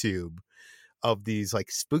on YouTube of these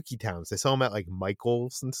like spooky towns. They sell them at like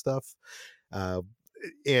Michael's and stuff.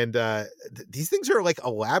 These things are like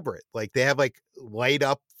elaborate. Like they have like light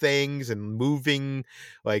up things and moving,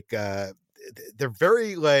 like they're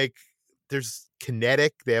very like, there's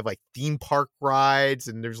kinetic. They have like theme park rides,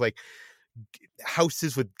 and there's like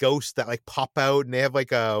houses with ghosts that like pop out, and they have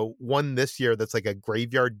like a one this year that's like a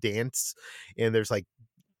graveyard dance, and there's like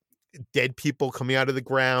dead people coming out of the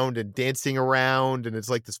ground and dancing around, and it's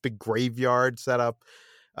like this big graveyard setup.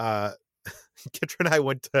 Kitra and I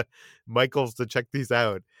went to Michael's to check these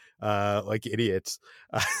out like idiots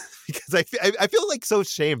because I feel like so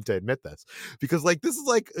ashamed to admit this, because like this is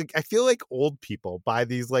like I feel like old people buy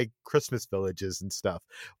these like Christmas villages and stuff,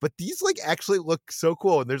 but these like actually look so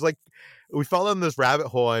cool. And there's like, we fell down this rabbit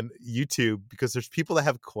hole on YouTube because there's people that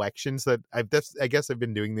have collections that I guess I've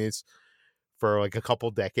been doing these for like a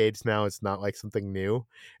couple decades now. It's not like something new.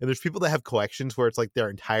 And there's people that have collections where it's like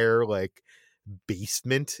their entire like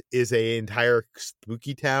basement is a entire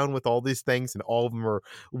spooky town with all these things, and all of them are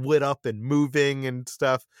lit up and moving and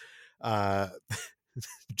stuff.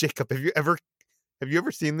 Jacob, have you ever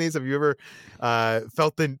seen these? Have you ever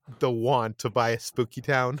felt the want to buy a spooky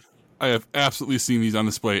town? I have absolutely seen these on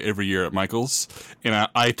display every year at Michael's, and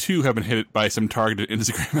I too have been hit by some targeted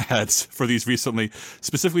Instagram ads for these recently,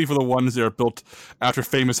 specifically for the ones that are built after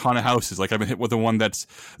famous haunted houses. Like I've been hit with the one that's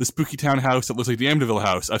the Spooky Town house that looks like the Amityville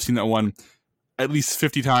house. I've seen that one at least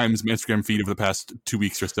 50 times in my Instagram feed over the past 2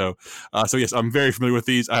 weeks or so. So yes, I'm very familiar with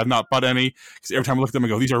these. I have not bought any, because every time I look at them, I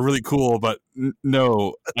go, these are really cool, but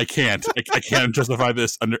no, I can't. I can't justify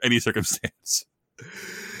this under any circumstance.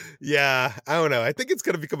 Yeah, I don't know. I think it's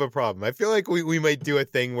going to become a problem. I feel like we might do a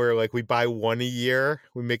thing where like we buy one a year,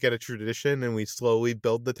 we make it a tradition, and we slowly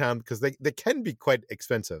build the town, because they can be quite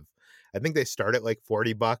expensive. I think they start at like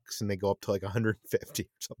 $40 and they go up to like 150 or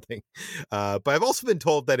something. But I've also been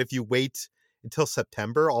told that if you wait until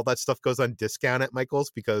September, all that stuff goes on discount at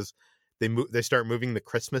Michael's, because they start moving the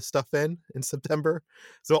Christmas stuff in September.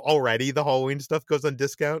 So already the Halloween stuff goes on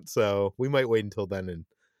discount. So we might wait until then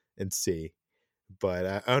and see.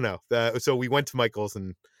 But I don't know. So we went to Michael's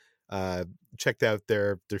and checked out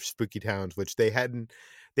their spooky towns, which they hadn't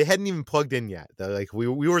even plugged in yet. Like we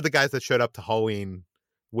were the guys that showed up to Halloween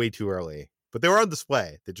way too early, but they were on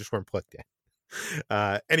display. They just weren't plugged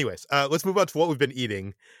in. Anyways, let's move on to what we've been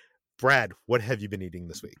eating. Brad, what have you been eating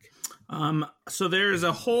this week? So there's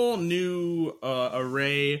a whole new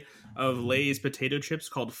array of Lay's potato chips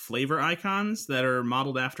called Flavor Icons that are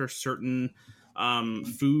modeled after certain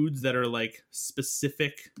foods that are like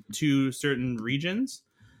specific to certain regions.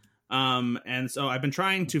 And so I've been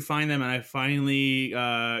trying to find them, and I finally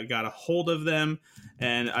got a hold of them.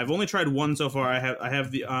 And I've only tried one so far. I have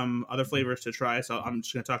the other flavors to try. So I'm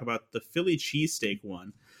just going to talk about the Philly cheesesteak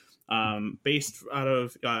one. Based out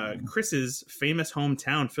of Chris's famous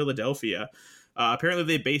hometown, Philadelphia. Apparently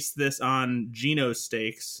they based this on Geno's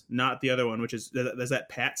Steaks, not the other one, which is that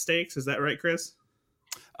Pat Steaks. Is that right, Chris?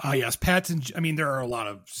 Yes, Pat's and I mean there are a lot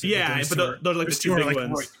of those are like the two big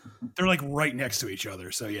ones. They're like right next to each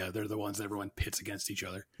other, so yeah, they're the ones that everyone pits against each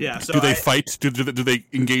other. Yeah. So do they fight? Do they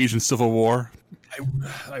engage in civil war?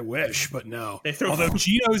 I wish, but no. Although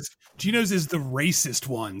Geno's is the racist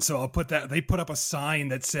one, so I'll put that. They put up a sign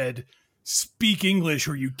that said "Speak English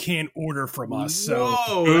or you can't order from us." So,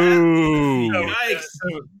 yikes.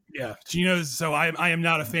 Yeah, Geno's. So I am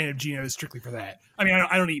not a fan of Geno's strictly for that. I mean,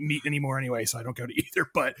 I don't eat meat anymore anyway, so I don't go to either.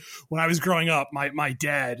 But when I was growing up, my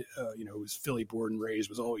dad, who was Philly born and raised,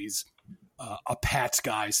 was always a Pat's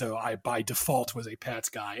guy. So I by default was a Pat's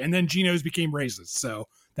guy, and then Geno's became racist, so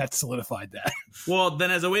that solidified that. Well,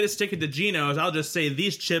 then as a way to stick it to Geno's, I'll just say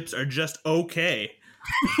these chips are just okay.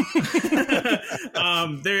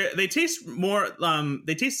 They taste more.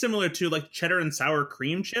 They taste similar to like cheddar and sour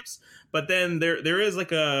cream chips, but then there is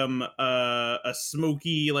like a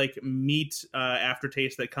smoky like meat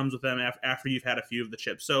aftertaste that comes with them after you've had a few of the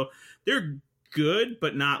chips. So they're good,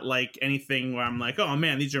 but not like anything where I'm like, oh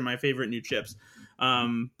man, these are my favorite new chips.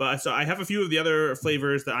 But so I have a few of the other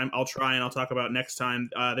flavors that I'll try and I'll talk about next time.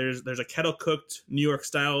 There's a kettle cooked New York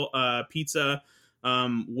style pizza,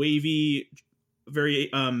 wavy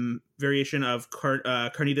variation of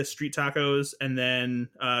carnitas street tacos, and then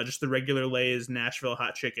just the regular Lay's Nashville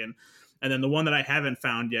hot chicken. And then the one that I haven't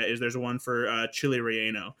found yet is there's one for chili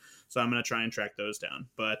relleno. So I'm going to try and track those down.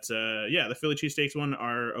 But yeah, the Philly cheesesteaks one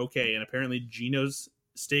are okay. And apparently Geno's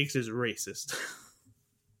Steaks is racist.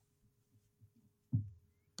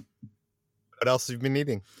 What else have you been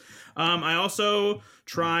eating? I also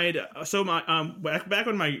tried. So my back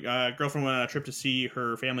when my girlfriend went on a trip to see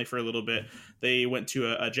her family for a little bit, they went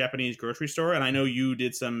to a Japanese grocery store, and I know you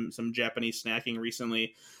did some Japanese snacking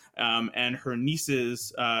recently. And her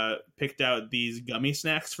nieces picked out these gummy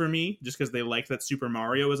snacks for me just because they liked that Super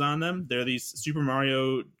Mario was on them. They're these Super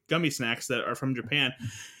Mario gummy snacks that are from Japan.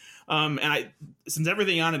 And since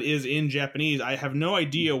everything on it is in Japanese, I have no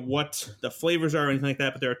idea what the flavors are or anything like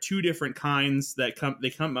that, but there are two different kinds that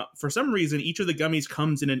come up. For some reason, each of the gummies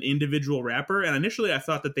comes in an individual wrapper. And initially I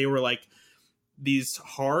thought that they were like these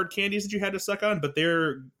hard candies that you had to suck on, but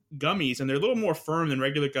they're gummies and they're a little more firm than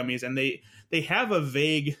regular gummies. And they have a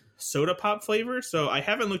vague soda pop flavor. So I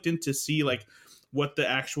haven't looked into see like what the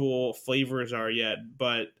actual flavors are yet,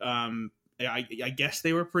 but, I guess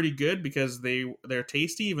they were pretty good because they're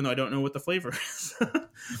tasty, even though I don't know what the flavor is.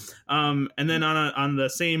 And then on the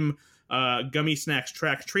same gummy snacks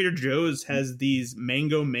track, Trader Joe's has these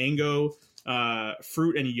mango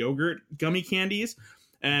fruit and yogurt gummy candies,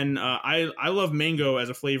 and I love mango as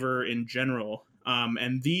a flavor in general.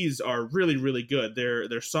 And these are really, really good.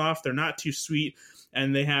 They're soft, they're not too sweet,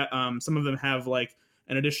 and they have some of them have like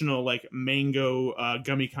an additional like mango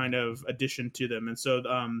gummy kind of addition to them. And so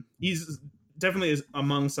he's definitely is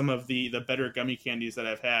among some of the better gummy candies that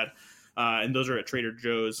I've had. And those are at Trader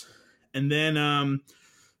Joe's. And then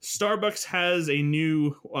Starbucks has a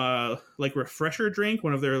new like refresher drink,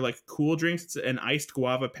 one of their like cool drinks. It's an iced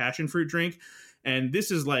guava passion fruit drink. And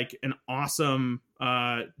this is like an awesome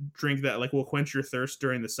drink that like will quench your thirst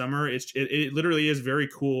during the summer. It literally is very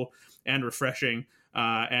cool and refreshing.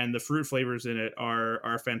 And the fruit flavors in it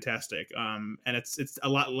are fantastic. And it's a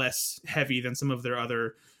lot less heavy than some of their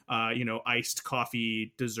other, iced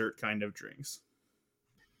coffee dessert kind of drinks.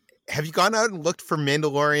 Have you gone out and looked for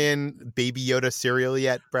Mandalorian Baby Yoda cereal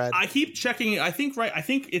yet, Brad? I keep checking. I think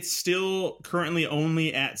it's still currently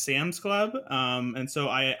only at Sam's Club. And so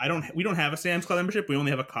we don't have a Sam's Club membership. We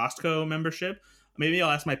only have a Costco membership. Maybe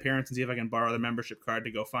I'll ask my parents and see if I can borrow the membership card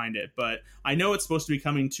to go find it. But I know it's supposed to be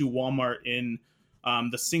coming to Walmart in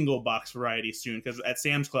the single box variety soon, because at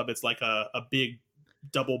Sam's Club it's like a big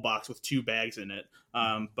double box with 2 bags in it.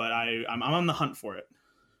 But I'm on the hunt for it.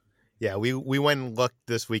 Yeah, we went and looked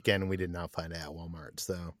this weekend and we did not find it at Walmart.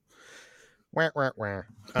 So,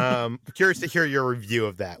 curious to hear your review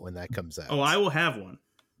of that when that comes out. Oh, I will have one.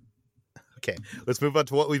 Okay, let's move on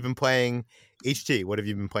to what we've been playing. HT, what have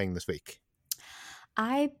you been playing this week?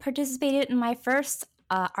 I participated in my first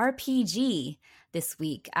RPG this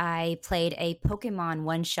week. I played a Pokemon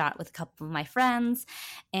one-shot with a couple of my friends,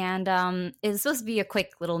 and it was supposed to be a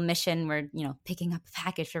quick little mission where, picking up a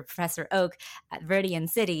package for Professor Oak at Viridian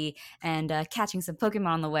City and catching some Pokemon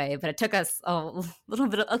on the way. But it took us a little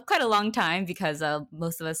bit, quite a long time, because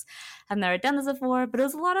most of us have never done this before, but it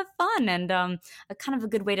was a lot of fun, and a kind of a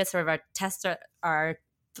good way to sort of test our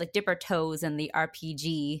dip our toes in the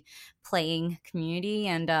RPG playing community.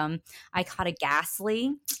 And I caught a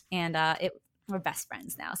Ghastly, and we're best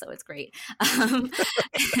friends now, so it's great. And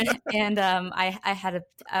I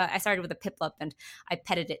started with a Piplup, and I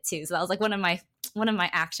petted it too. So that was like one of my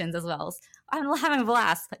actions as well. I'm having a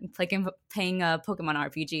blast playing a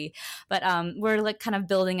Pokemon RPG. But we're like kind of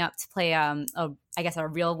building up to play a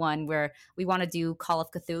real one where we want to do Call of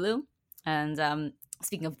Cthulhu, and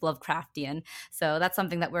speaking of Lovecraftian. So that's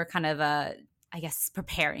something that we're kind of,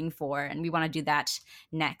 preparing for, and we want to do that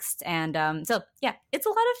next. And so, yeah, it's a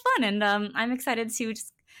lot of fun, and I'm excited to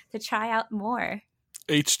try out more.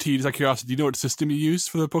 HT, just out of curiosity, do you know what system you use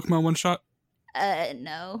for the Pokemon one-shot?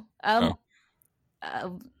 No.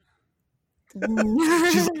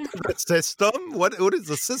 She's like, system? What is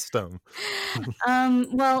the system?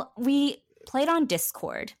 Well, we played on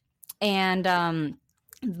Discord, and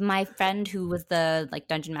my friend who was the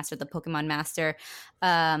dungeon master, the Pokemon master,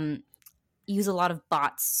 used a lot of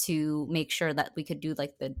bots to make sure that we could do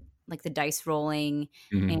the dice rolling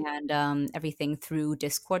and everything through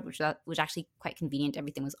Discord, which was actually quite convenient.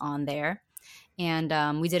 Everything was on there,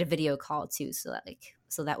 and we did a video call too, so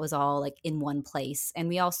that was all in one place. And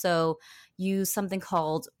we also used something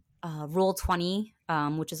called Roll20,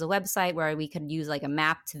 which is a website where we could use a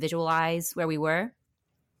map to visualize where we were.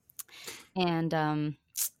 And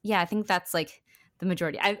I think that's the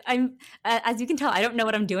majority. I'm as you can tell, I don't know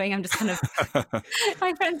what I'm doing. I'm just kind of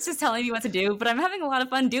my friend's just telling me what to do, but I'm having a lot of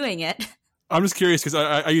fun doing it. I'm just curious because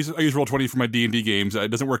I use Roll20 for my D&D games.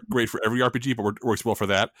 It doesn't work great for every RPG, but it works well for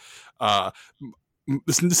that.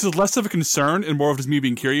 This is less of a concern and more of just me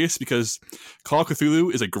being curious because Call of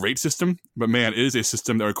Cthulhu is a great system, but man, it is a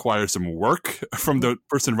system that requires some work from the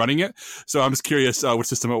person running it. So I'm just curious what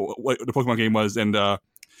the Pokemon game was and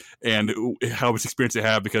how much experience they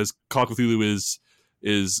have because Call of Cthulhu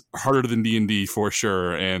is harder than D&D for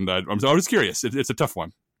sure. And I'm just curious. It's a tough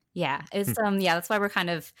one. Yeah, it's that's why we're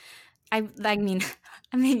kind of. I mean,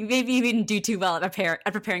 maybe we didn't do too well at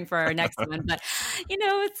preparing for our next one, but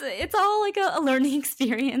it's all like a learning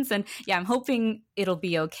experience, and yeah, I'm hoping it'll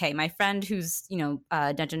be okay. My friend who's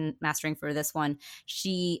dungeon mastering for this one,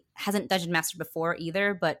 she hasn't dungeon mastered before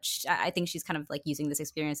either, but I think she's kind of like using this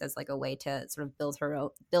experience as like a way to sort of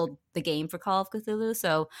build the game for Call of Cthulhu.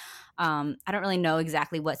 So I don't really know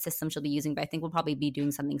exactly what system she'll be using, but I think we'll probably be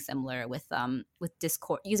doing something similar with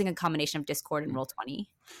Discord, using a combination of Discord and Roll20.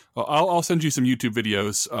 Well, I'll send you some YouTube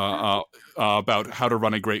videos about how to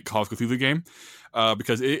run a great Call of Cthulhu game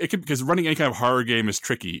because running any kind of horror game is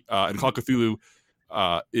tricky. And Call of Cthulhu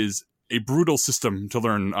is a brutal system to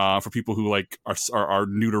learn for people who like are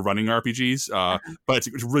new to running RPGs, but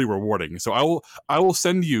it's really rewarding. So I will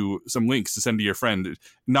send you some links to send to your friend,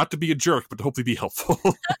 not to be a jerk, but to hopefully be helpful.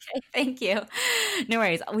 Okay, thank you. No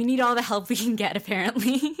worries. We need all the help we can get,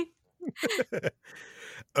 apparently.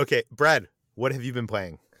 Okay, Brad, what have you been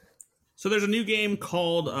playing? So there's a new game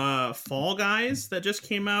called Fall Guys that just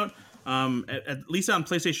came out, at least on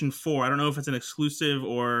PlayStation 4. I don't know if it's an exclusive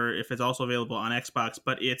or if it's also available on Xbox,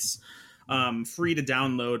 but it's free to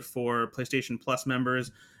download for PlayStation Plus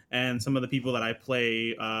members. And some of the people that I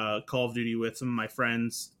play Call of Duty with, some of my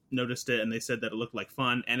friends noticed it and they said that it looked like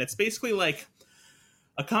fun. And it's basically like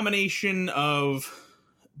a combination of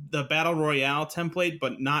the Battle Royale template,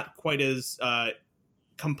 but not quite as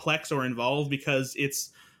complex or involved because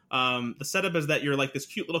it's the setup is that you're like this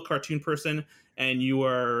cute little cartoon person and you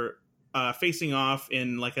are facing off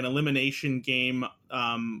in like an elimination game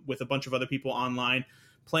with a bunch of other people online,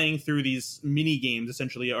 playing through these mini games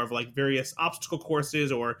essentially of like various obstacle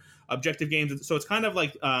courses or objective games. So it's kind of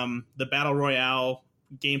like the Battle Royale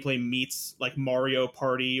gameplay meets like Mario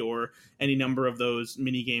Party or any number of those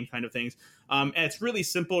mini game kind of things. And it's really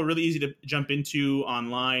simple, really easy to jump into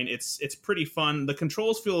online. It's pretty fun. The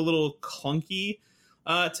controls feel a little clunky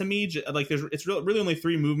to me. Like it's really only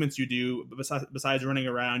 3 movements you do besides running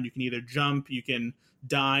around. You can either jump, you can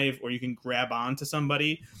dive, or you can grab onto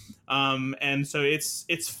somebody. And so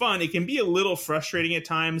it's fun. It can be a little frustrating at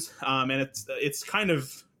times, and it's kind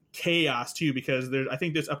of chaos too because I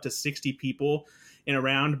think there's up to 60 people in a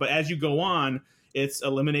round. But as you go on, it's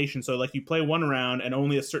elimination. So like you play one round and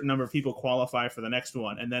only a certain number of people qualify for the next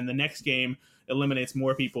one. And then the next game eliminates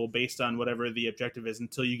more people based on whatever the objective is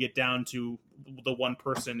until you get down to the one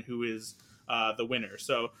person who is the winner.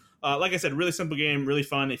 So like I said, really simple game, really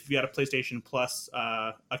fun. If you've got a PlayStation Plus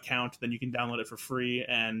account, then you can download it for free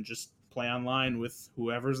and just play online with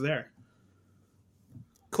whoever's there.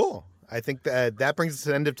 Cool. I think that brings us to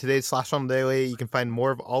the end of today's Slash Film Daily. You can find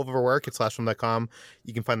more of all of our work at slashfilm.com.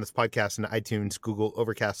 You can find this podcast in iTunes, Google,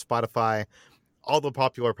 Overcast, Spotify, all the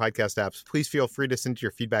popular podcast apps. Please feel free to send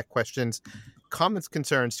your feedback, questions, comments,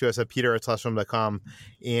 concerns to us at peter@slashfilm.com.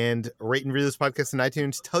 And rate and review this podcast in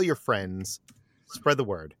iTunes. Tell your friends. Spread the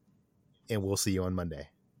word. And we'll see you on Monday.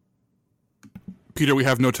 Peter, we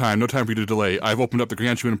have no time for you to delay. I've opened up the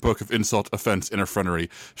Gargantuan Book of Insult, Offense, and Effrontery,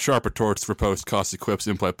 Sharp Retorts, Riposte, Caustic Quips,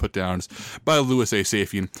 Implied Putdowns by Louis A.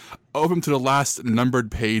 Safian. Open to the last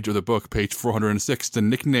numbered page of the book, page 406, the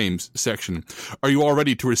Nicknames section. Are you all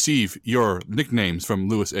ready to receive your nicknames from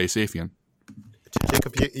Louis A. Safian?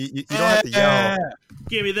 Jacob, you don't have to yell.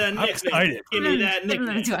 Give me that nickname. Give me that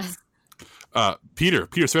nickname. Peter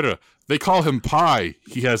Sveda, they call him Pie.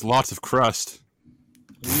 He has lots of crust.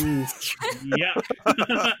 Yeah.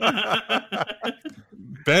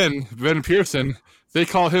 Ben Pearson, they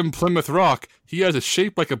call him Plymouth Rock. He has a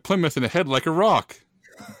shape like a Plymouth and a head like a rock.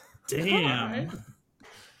 Damn.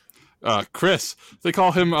 Chris, they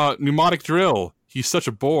call him Pneumatic Drill. He's such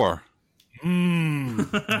a bore. HT,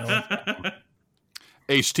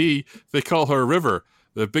 they call her River.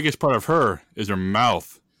 The biggest part of her is her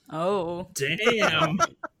mouth. Oh. Damn.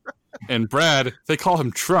 And Brad, they call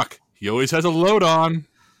him Truck. He always has a load on.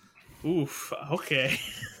 Oof. Okay.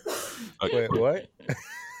 Wait, what?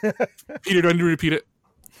 Peter, do I need to repeat it?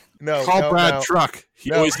 No. Call Brad Truck.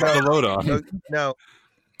 He always has a load on. No.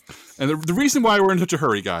 And the reason why we're in such a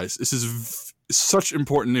hurry, guys, this is such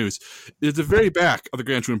important news, is at the very back of the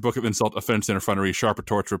Gargantuan Book of Insult, Offense, and Effrontery, Sharp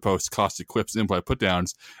Retorts, Riposte, Caustic Quips, Implied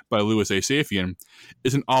Putdowns by Louis A. Safian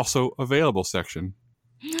is an also available section.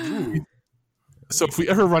 So if we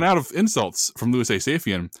ever run out of insults from Louis A.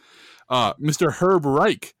 Safian, Mr. Herb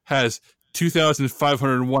Reich has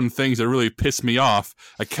 2,501 things that really piss me off,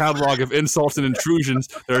 a catalog of insults and intrusions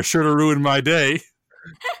that are sure to ruin my day.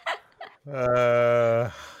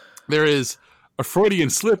 There is a Freudian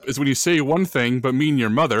slip is when you say one thing but mean your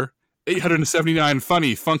mother. 879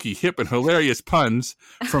 funny, funky, hip, and hilarious puns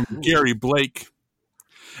from Gary Blake.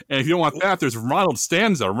 And if you don't want that, there's Ronald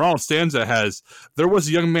Stanza. Ronald Stanza has, there was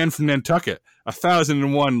a young man from Nantucket,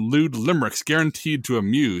 1,001 lewd limericks guaranteed to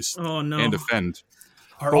amuse and offend.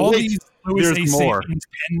 Are all these Louis A. more. Safian's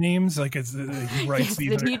pen names? Like, he writes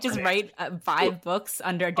these. Did he just write 5 books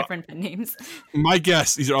under different pen names? My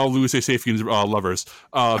guess, these are all Louis A. Safian's lovers.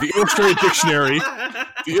 The Illustrated Dictionary,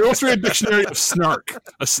 the Illustrated Dictionary of Snark,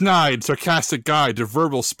 a snide, sarcastic guide to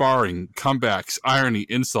verbal sparring, comebacks, irony,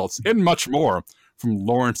 insults, and much more from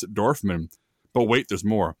Lawrence Dorfman. But wait, there's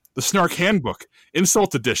more. The Snark Handbook,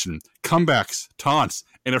 Insult Edition, comebacks, taunts,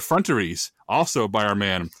 and effronteries, also by our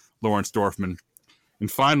man Lawrence Dorfman.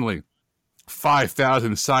 And finally,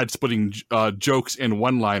 5,000 side-splitting jokes and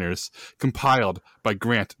one-liners compiled by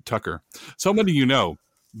Grant Tucker. So many you know,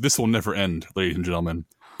 this will never end, ladies and gentlemen.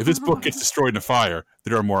 If this book gets destroyed in a fire,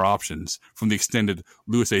 there are more options from the extended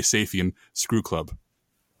Louis A. Safian Screw Club.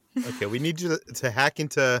 Okay, we need you to hack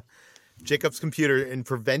into Jacob's computer and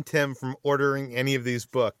prevent him from ordering any of these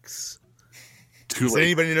books. Does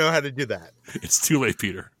anybody know how to do that? It's too late,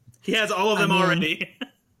 Peter. He has all of them already.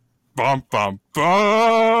 Bum, bum,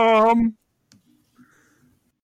 bum.